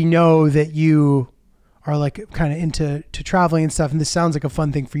car, but we know that you are like kind of into traveling and stuff, and this sounds like a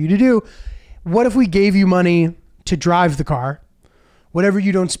fun thing for you to do. What if we gave you money to drive the car? Whatever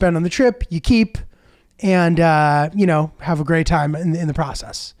you don't spend on the trip, you keep, and have a great time in the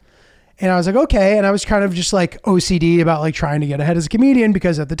process. And I was like, okay. And I was kind of just like OCD about like trying to get ahead as a comedian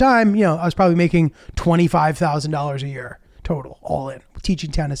because at the time, I was probably making $25,000 a year total, all in, teaching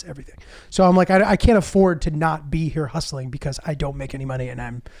tennis, everything. So I'm like, I can't afford to not be here hustling because I don't make any money and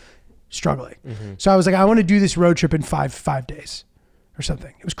I'm struggling. Mm-hmm. So I was like, I want to do this road trip in five days or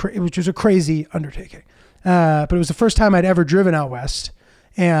something. It was just a crazy undertaking. But it was the first time I'd ever driven out west.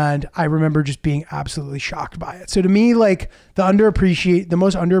 And I remember just being absolutely shocked by it. So to me, like the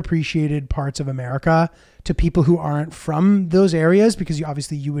most underappreciated parts of America to people who aren't from those areas, because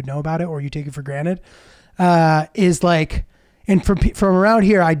you would know about it or you take it for granted, is like, and from around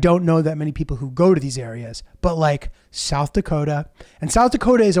here, I don't know that many people who go to these areas, but like South Dakota, and South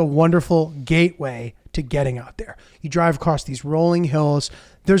Dakota is a wonderful gateway to getting out there. You drive across these rolling hills.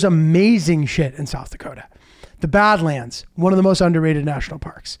 There's amazing shit in South Dakota. The Badlands, one of the most underrated national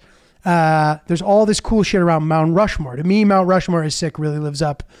parks. There's all this cool shit around Mount Rushmore. To me, Mount Rushmore is sick, really lives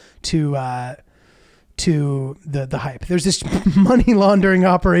up to the hype. There's this money laundering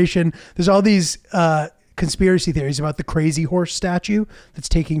operation. There's all these conspiracy theories about the crazy horse statue that's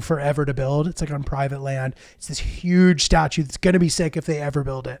taking forever to build. It's like on private land. It's this huge statue that's going to be sick if they ever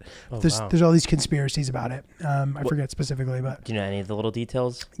build it. Oh, there's all these conspiracies about it. I forget specifically, but do you know any of the little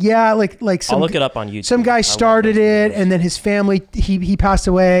details? Yeah, like some, I'll look it up on YouTube. Some guy started it, and then his family, he passed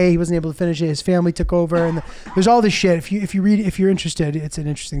away. He wasn't able to finish it. His family took over, and there's all this shit. If you're interested, it's an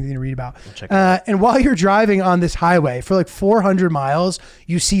interesting thing to read about. And while you're driving on this highway for like 400 miles,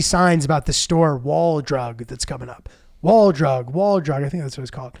 you see signs about the store Wall Drug that's coming up. Wall drug, I think that's what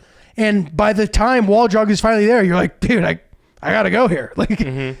it's called. And by the time Wall Drug is finally there, you're like, dude, I gotta go here. Like,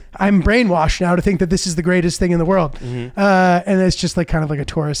 I'm brainwashed now to think that this is the greatest thing in the world. And it's just like kind of like a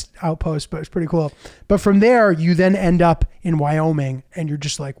tourist outpost, but it's pretty cool. But from there, you then end up in Wyoming, and you're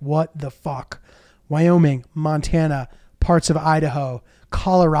just like, what the fuck? Wyoming, Montana, parts of Idaho,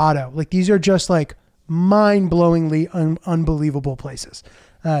 Colorado. Like, these are just like mind-blowingly unbelievable places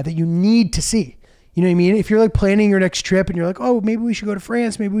that you need to see. You know what I mean? If you're like planning your next trip and you're like, oh, maybe we should go to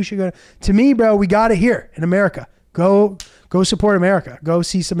France. Maybe we should go to me, bro, we got it here in America. Go support America. Go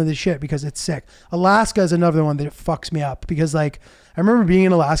see some of this shit because it's sick. Alaska is another one that fucks me up because like, I remember being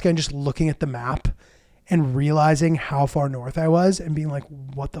in Alaska and just looking at the map and realizing how far north I was and being like,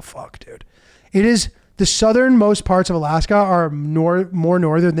 what the fuck, dude? It is the southernmost parts of Alaska are more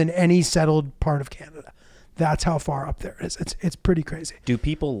northern than any settled part of Canada. That's how far up there it is. It's pretty crazy. Do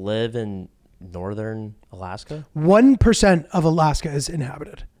people live in northern Alaska? 1% of Alaska is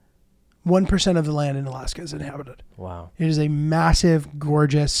inhabited. 1% of the land in Alaska is inhabited. Wow. It is a massive,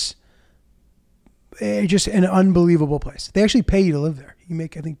 gorgeous, just an unbelievable place. They actually pay you to live there. You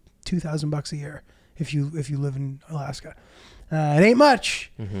make, I think, $2,000 a year if you live in Alaska. It ain't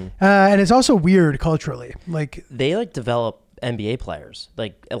much. And it's also weird culturally. Like they like develop NBA players.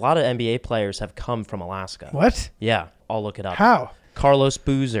 Like a lot of NBA players have come from Alaska. What? Yeah, I'll look it up. How? Carlos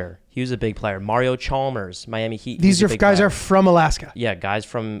Boozer, he was a big player. Mario Chalmers, Miami Heat. These guys are from Alaska. Yeah, guys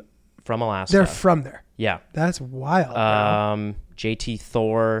from Alaska. They're from there. Yeah. That's wild. Bro. JT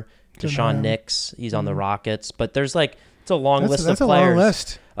Thor, Deshaun Nix, he's on the Rockets. But there's like, it's a long list of players.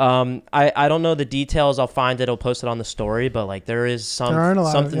 That's a long list. I don't know the details. I'll find it. I'll post it on the story. But like there is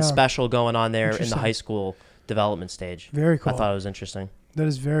something special going on there in the high school development stage. Very cool. I thought it was interesting. That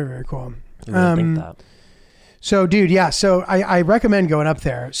is very, very cool. I really think that. So, dude, yeah. So I recommend going up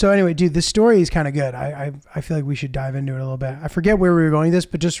there. So anyway, dude, this story is kind of good. I feel like we should dive into it a little bit. I forget where we were going with this,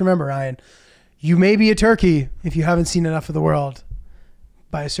 but just remember, Ryan, you may be a turkey if you haven't seen enough of the world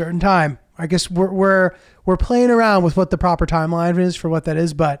by a certain time. I guess we're playing around with what the proper timeline is for what that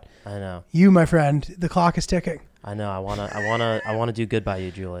is, but I know you, my friend, the clock is ticking. I know. I wanna do good by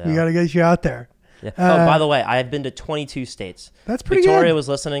you, Julia. We gotta get you out there. Yeah. Oh, by the way, I have been to 22 states. That's pretty Victoria good. was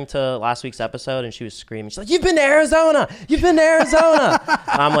listening to last week's episode and she was screaming. She's like, "You've been to Arizona! You've been to Arizona!"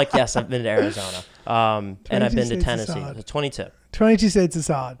 I'm like, "Yes, I've been to Arizona." And I've been to Tennessee. 22. 22 states is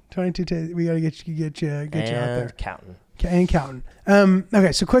solid. 22 states. We gotta get you out there. Counting. And counting.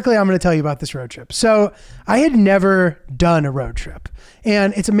 Okay, so quickly, I'm going to tell you about this road trip. So I had never done a road trip,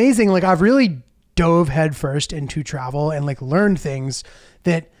 and it's amazing. Like I've really dove headfirst into travel and like learned things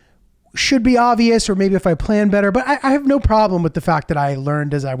that should be obvious, or maybe if I plan better, but I have no problem with the fact that I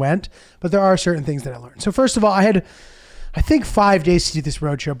learned as I went, but there are certain things that I learned. So first of all, I had, I think 5 days to do this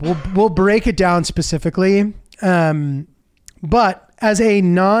road trip. We'll break it down specifically. But as a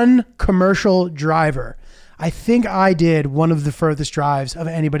non-commercial driver, I think I did one of the furthest drives of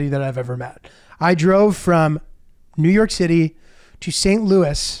anybody that I've ever met. I drove from New York City to St.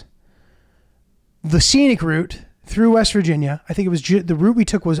 Louis, the scenic route through West Virginia. I think it was the route we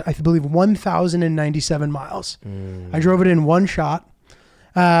took was, I believe, 1,097 miles. I drove it in one shot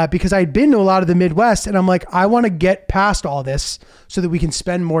because I'd been to a lot of the Midwest, and I'm like, I want to get past all this so that we can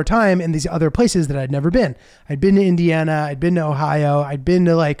spend more time in these other places that I'd never been. I'd been to Indiana, I'd been to Ohio, I'd been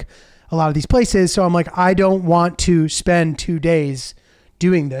to like a lot of these places. So I'm like, I don't want to spend 2 days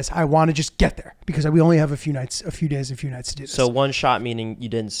doing this. I want to just get there because we only have a few days to do this. So one shot meaning you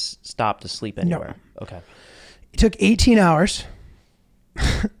didn't stop to sleep anywhere. No. Okay. It took 18 hours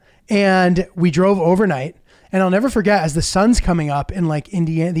and we drove overnight. And I'll never forget, as the sun's coming up in like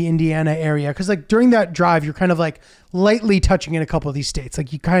the Indiana area, because like during that drive, you're kind of like lightly touching in a couple of these states.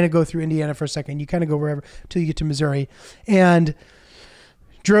 Like you kind of go through Indiana for a second, you kind of go wherever till you get to Missouri, and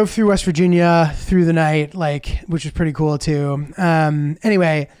drove through West Virginia through the night, like, which was pretty cool too.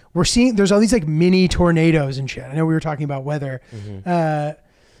 Anyway, we're seeing there's all these like mini tornadoes and shit. I know we were talking about weather,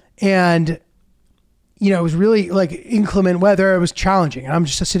 and you know, it was really like inclement weather. It was challenging, and I'm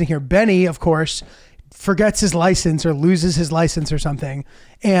just sitting here. Benny, of course, forgets his license or loses his license or something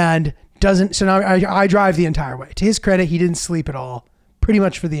and doesn't. So now I drive the entire way. To his credit, he didn't sleep at all pretty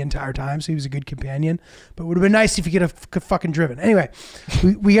much for the entire time. So he was a good companion, but it would have been nice if he could have fucking driven. Anyway,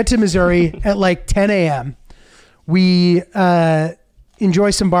 we get to Missouri at like 10 a.m. We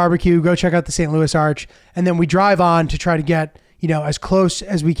enjoy some barbecue, go check out the St. Louis Arch. And then we drive on to try to get, you know, as close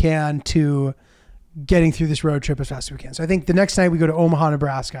as we can to getting through this road trip as fast as we can. So I think the next night we go to Omaha,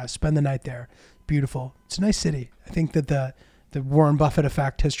 Nebraska, spend the night there. Beautiful. It's a nice city. I think that the Warren Buffett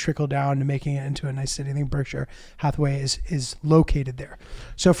effect has trickled down to making it into a nice city. I think Berkshire Hathaway is located there.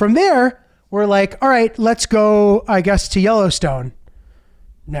 So from there, we're like, all right, let's go, I guess, to Yellowstone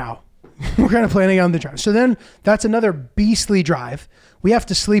now. We're kind of planning on the drive. So then that's another beastly drive. We have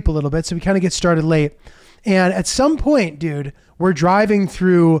to sleep a little bit, so we kind of get started late. And at some point, dude, we're driving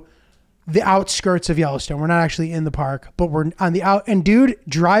through the outskirts of Yellowstone. We're not actually in the park, but we're on the out. And dude,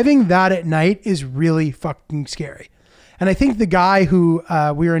 driving that at night is really fucking scary. And I think the guy who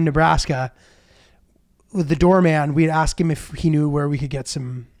we were in Nebraska with the doorman, we'd ask him if he knew where we could get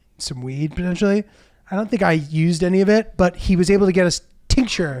some weed potentially. I don't think I used any of it, but he was able to get us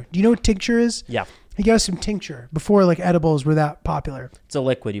tincture. Do you know what tincture is? Yeah. He got us some tincture before like edibles were that popular. It's a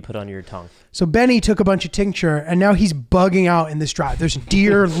liquid you put on your tongue. So Benny took a bunch of tincture and now he's bugging out in this drive. There's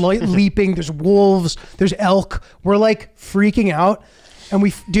deer leaping, there's wolves, there's elk. We're like freaking out.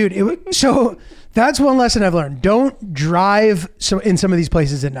 And so that's one lesson I've learned. Don't drive in some of these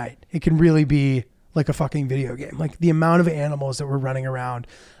places at night. It can really be like a fucking video game. Like the amount of animals that were running around,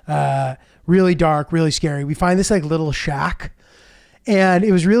 really dark, really scary. We find this like little shack. And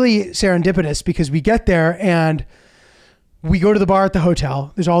it was really serendipitous because we get there and we go to the bar at the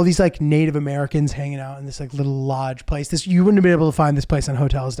hotel. There's all these like Native Americans hanging out in this like little lodge place. This, you wouldn't have been able to find this place on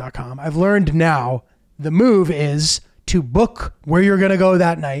hotels.com. I've learned now the move is to book where you're going to go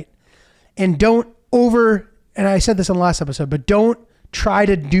that night, and and I said this on the last episode, but don't try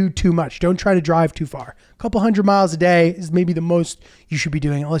to do too much. Don't try to drive too far. A couple 100 miles a day is maybe the most you should be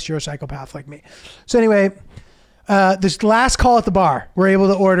doing, unless you're a psychopath like me. So anyway, this last call at the bar, we're able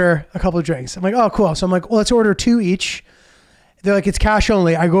to order a couple of drinks. I'm like, oh, cool. So I'm like, well, let's order 2 each. They're like, it's cash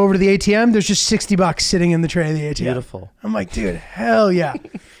only. I go over to the ATM. There's just $60 sitting in the tray of the ATM. Beautiful. I'm like, dude, hell yeah.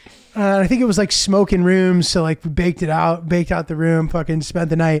 I think it was like smoking rooms. So like we baked out the room, fucking spent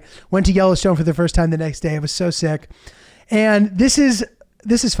the night, went to Yellowstone for the first time the next day. It was so sick. And this is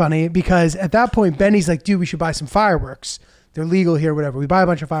funny because at that point, Benny's like, dude, we should buy some fireworks. They're legal here, whatever. We buy a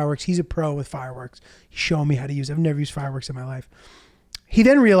bunch of fireworks. He's a pro with fireworks. He's showing me how to use it. I've never used fireworks in my life. He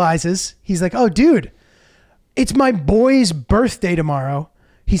then realizes, he's like, oh, dude, it's my boy's birthday tomorrow.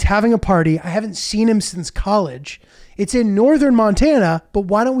 He's having a party. I haven't seen him since college. It's in northern Montana, but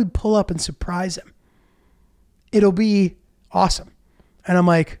why don't we pull up and surprise him? It'll be awesome. And I'm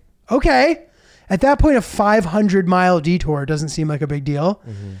like, okay. At that point, a 500-mile detour doesn't seem like a big deal.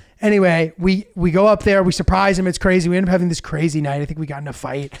 Mm-hmm. Anyway, we go up there. We surprise him. It's crazy. We end up having this crazy night. I think we got in a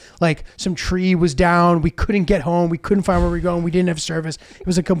fight. Like some tree was down. We couldn't get home. We couldn't find where we were going. We didn't have service. It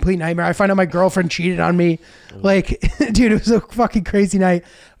was a complete nightmare. I find out my girlfriend cheated on me. Like, dude, it was a fucking crazy night.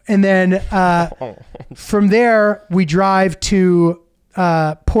 And then from there, we drive to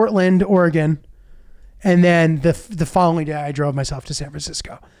Portland, Oregon. And then the following day, I drove myself to San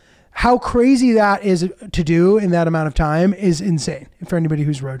Francisco. How crazy that is to do in that amount of time is insane for anybody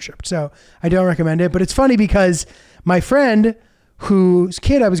who's road tripped. So I don't recommend it, but it's funny because my friend whose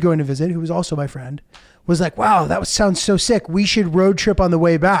kid I was going to visit, who was also my friend, was like, wow, sounds so sick. We should road trip on the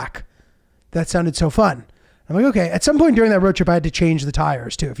way back. That sounded so fun. I'm like, okay. At some point during that road trip, I had to change the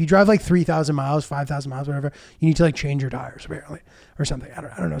tires too. If you drive like 3,000 miles, 5,000 miles, whatever, you need to like change your tires apparently or something. I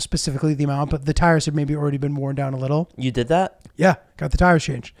don't know specifically the amount, but the tires had maybe already been worn down a little. You did that? Yeah. Got the tires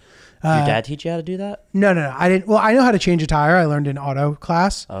changed. Your dad teach you how to do that? No. I didn't. Well, I know how to change a tire. I learned in auto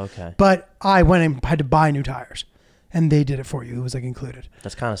class. Oh, okay. But I went and had to buy new tires, and they did it for you. It was like included.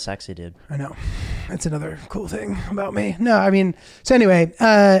 That's kind of sexy, dude. I know. That's another cool thing about me. No, I mean, so anyway,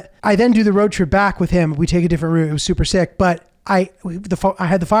 I then do the road trip back with him. We take a different route. It was super sick, but I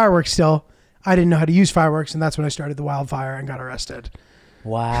had the fireworks still. I didn't know how to use fireworks, and that's when I started the wildfire and got arrested.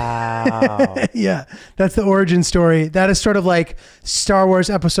 Wow. Yeah, that's the origin story. That is sort of like Star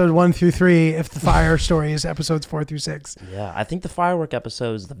Wars episode 1 through 3 if the fire story is episodes 4 through 6. Yeah, I think the firework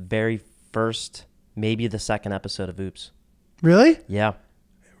episode is the very first, maybe the second episode of Oops. Really? Yeah.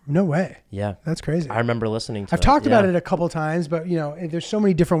 No way. Yeah. That's crazy. I remember listening to it. I've talked about it a couple of times, but you know, there's so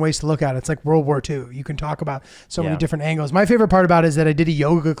many different ways to look at it. It's like World War II. You can talk about so many different angles. My favorite part about it is that I did a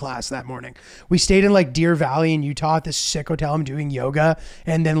yoga class that morning. We stayed in like Deer Valley in Utah at this sick hotel. I'm doing yoga.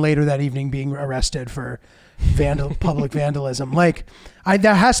 And then later that evening being arrested for public vandalism. Like that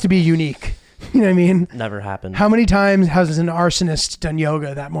has to be unique. You know what I mean? Never happened. How many times has an arsonist done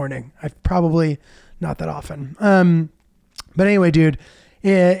yoga that morning? I've probably not that often. But anyway, dude,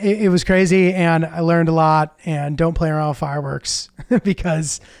 it was crazy and I learned a lot, and don't play around with fireworks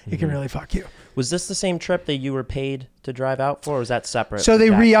because it can really fuck you. Was this the same trip that you were paid to drive out for, or was that separate? So they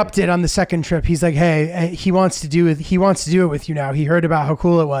re-upped it on the second trip. He's like, hey, he wants to do it with you now. He heard about how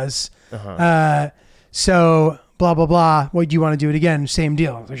cool it was. So blah, blah, blah. What, do you want to do it again? Same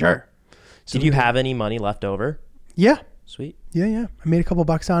deal. I was like, sure. So did you have any money left over? Yeah. Sweet. Yeah. I made a couple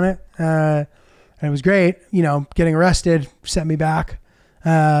bucks on it. And it was great. You know, getting arrested sent me back.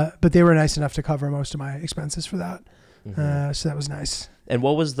 But they were nice enough to cover most of my expenses for that. So that was nice. And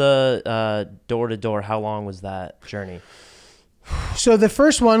what was the door to door? How long was that journey? So the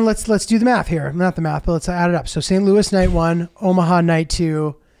first one, let's do the math here. Not the math, but let's add it up. So St. Louis night 1, Omaha night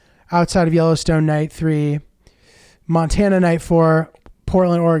 2, outside of Yellowstone night 3, Montana night 4,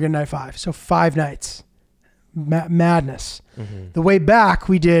 Portland, Oregon night 5. So 5 nights. Madness. The way back,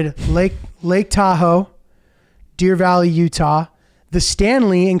 we did Lake Tahoe, Deer Valley, Utah, the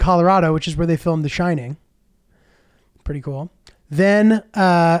Stanley in Colorado, which is where they filmed The Shining. Pretty cool. Then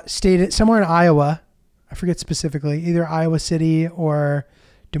stayed somewhere in Iowa. I forget specifically, either Iowa City or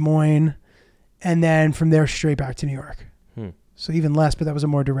Des Moines. And then from there, straight back to New York. So even less, but that was a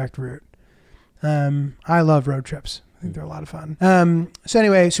more direct route. I love road trips. I think they're a lot of fun. So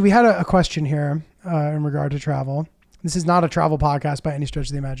anyway, so we had a question here in regard to travel. This is not a travel podcast by any stretch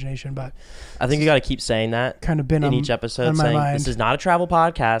of the imagination, but I think you got to keep saying that. Kind of been in each episode, saying mind. This is not a travel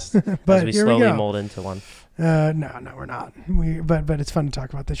podcast, but as we slowly mold into one. No, we're not. But it's fun to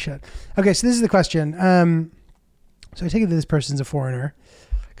talk about this shit. Okay, so this is the question. So I take it that this person's a foreigner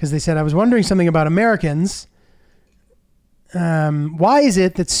because they said, I was wondering something about Americans. Why is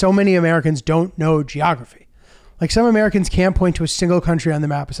it that so many Americans don't know geography? Like some Americans can't point to a single country on the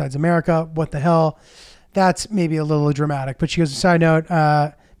map besides America. What the hell? That's maybe a little dramatic. But she goes, side note, me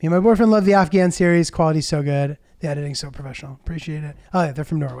and my boyfriend love the Afghan series. Quality's so good. The editing's so professional. Appreciate it. Oh, yeah, they're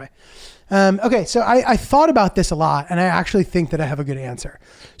from Norway. Okay, so I thought about this a lot, and I actually think that I have a good answer.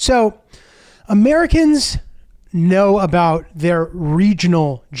 So Americans know about their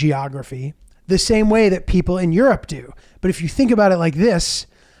regional geography the same way that people in Europe do. But if you think about it like this,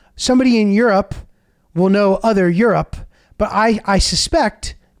 somebody in Europe will know other Europe, but I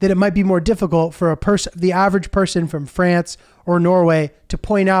suspect that it might be more difficult for the average person from France or Norway to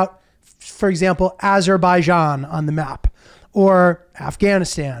point out, for example, Azerbaijan on the map, or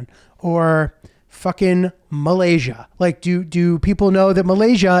Afghanistan, or fucking Malaysia. Like, do people know that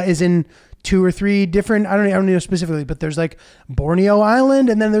Malaysia is in 2 or 3 different, I don't know specifically, but there's like Borneo Island,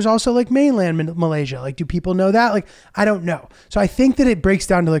 and then there's also like mainland Malaysia. Like, do people know that? Like, I don't know. So I think that it breaks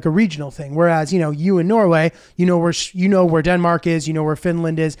down to like a regional thing. Whereas, you in Norway, you know where Denmark is, you know where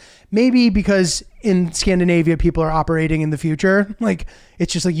Finland is. Maybe because in Scandinavia, people are operating in the future. Like,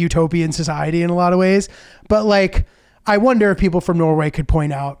 it's just like utopian society in a lot of ways. But like, I wonder if people from Norway could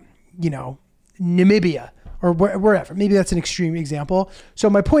point out, Namibia or wherever. Maybe that's an extreme example. So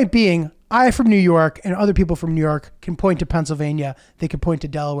my point being, I from New York and other people from New York can point to Pennsylvania. They can point to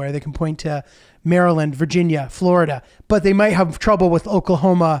Delaware. They can point to Maryland, Virginia, Florida, but they might have trouble with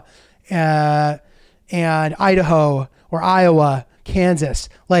Oklahoma and Idaho or Iowa, Kansas.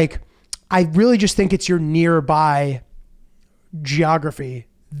 Like, I really just think it's your nearby geography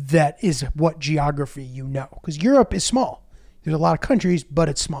that is what geography because Europe is small. There's a lot of countries, but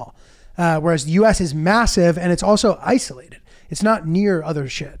it's small. Whereas the U.S. is massive and it's also isolated. It's not near other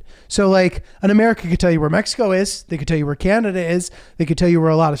shit. So like an America could tell you where Mexico is. They could tell you where Canada is. They could tell you where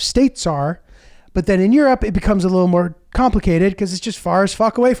a lot of states are. But then in Europe, it becomes a little more complicated because it's just far as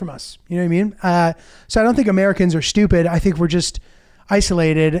fuck away from us. You know what I mean? So I don't think Americans are stupid. I think we're just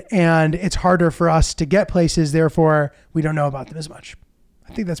isolated and it's harder for us to get places. Therefore, we don't know about them as much.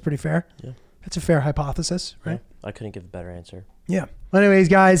 I think that's pretty fair. Yeah. That's a fair hypothesis, right? Yeah, I couldn't give a better answer. Yeah. Well, anyways,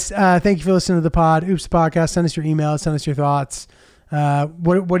 guys, thank you for listening to the pod. Oops, the podcast. Send us your emails. Send us your thoughts.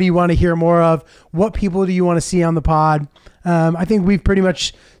 What do you want to hear more of? What people do you want to see on the pod? I think we've pretty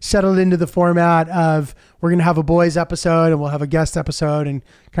much settled into the format of we're going to have a boys episode and we'll have a guest episode and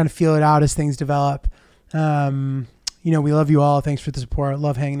kind of feel it out as things develop. We love you all. Thanks for the support.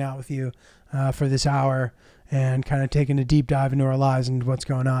 Love hanging out with you for this hour and kind of taking a deep dive into our lives and what's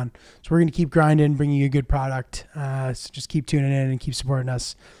going on. So we're going to keep grinding, bringing you a good product. So just keep tuning in and keep supporting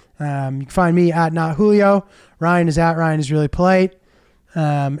us. You can find me at Not Julio. Ryan is at Ryan is Really Polite.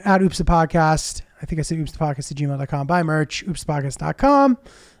 At Oops the Podcast. I think I said oopsthepodcast@gmail.com. Buy merch, oopsthepodcast.com.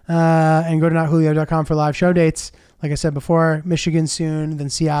 And go to notjulio.com for live show dates. Like I said before, Michigan soon, then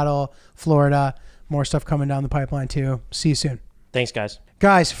Seattle, Florida. More stuff coming down the pipeline too. See you soon. Thanks, guys.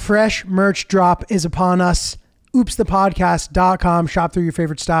 Guys, fresh merch drop is upon us. Oopsthepodcast.com. Shop through your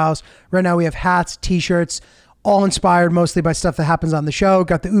favorite styles. Right now we have hats, t-shirts, all inspired mostly by stuff that happens on the show.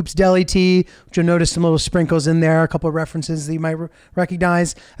 Got the Oops Deli tee, which you'll notice some little sprinkles in there, a couple of references that you might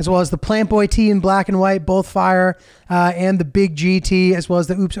recognize, as well as the Plant Boy tee in black and white, both fire, and the Big G tee, as well as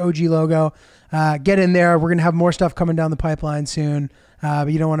the Oops OG logo. Get in there. We're going to have more stuff coming down the pipeline soon, but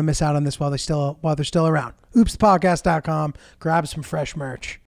you don't want to miss out on this while they're still around. Oopsthepodcast.com. Grab some fresh merch.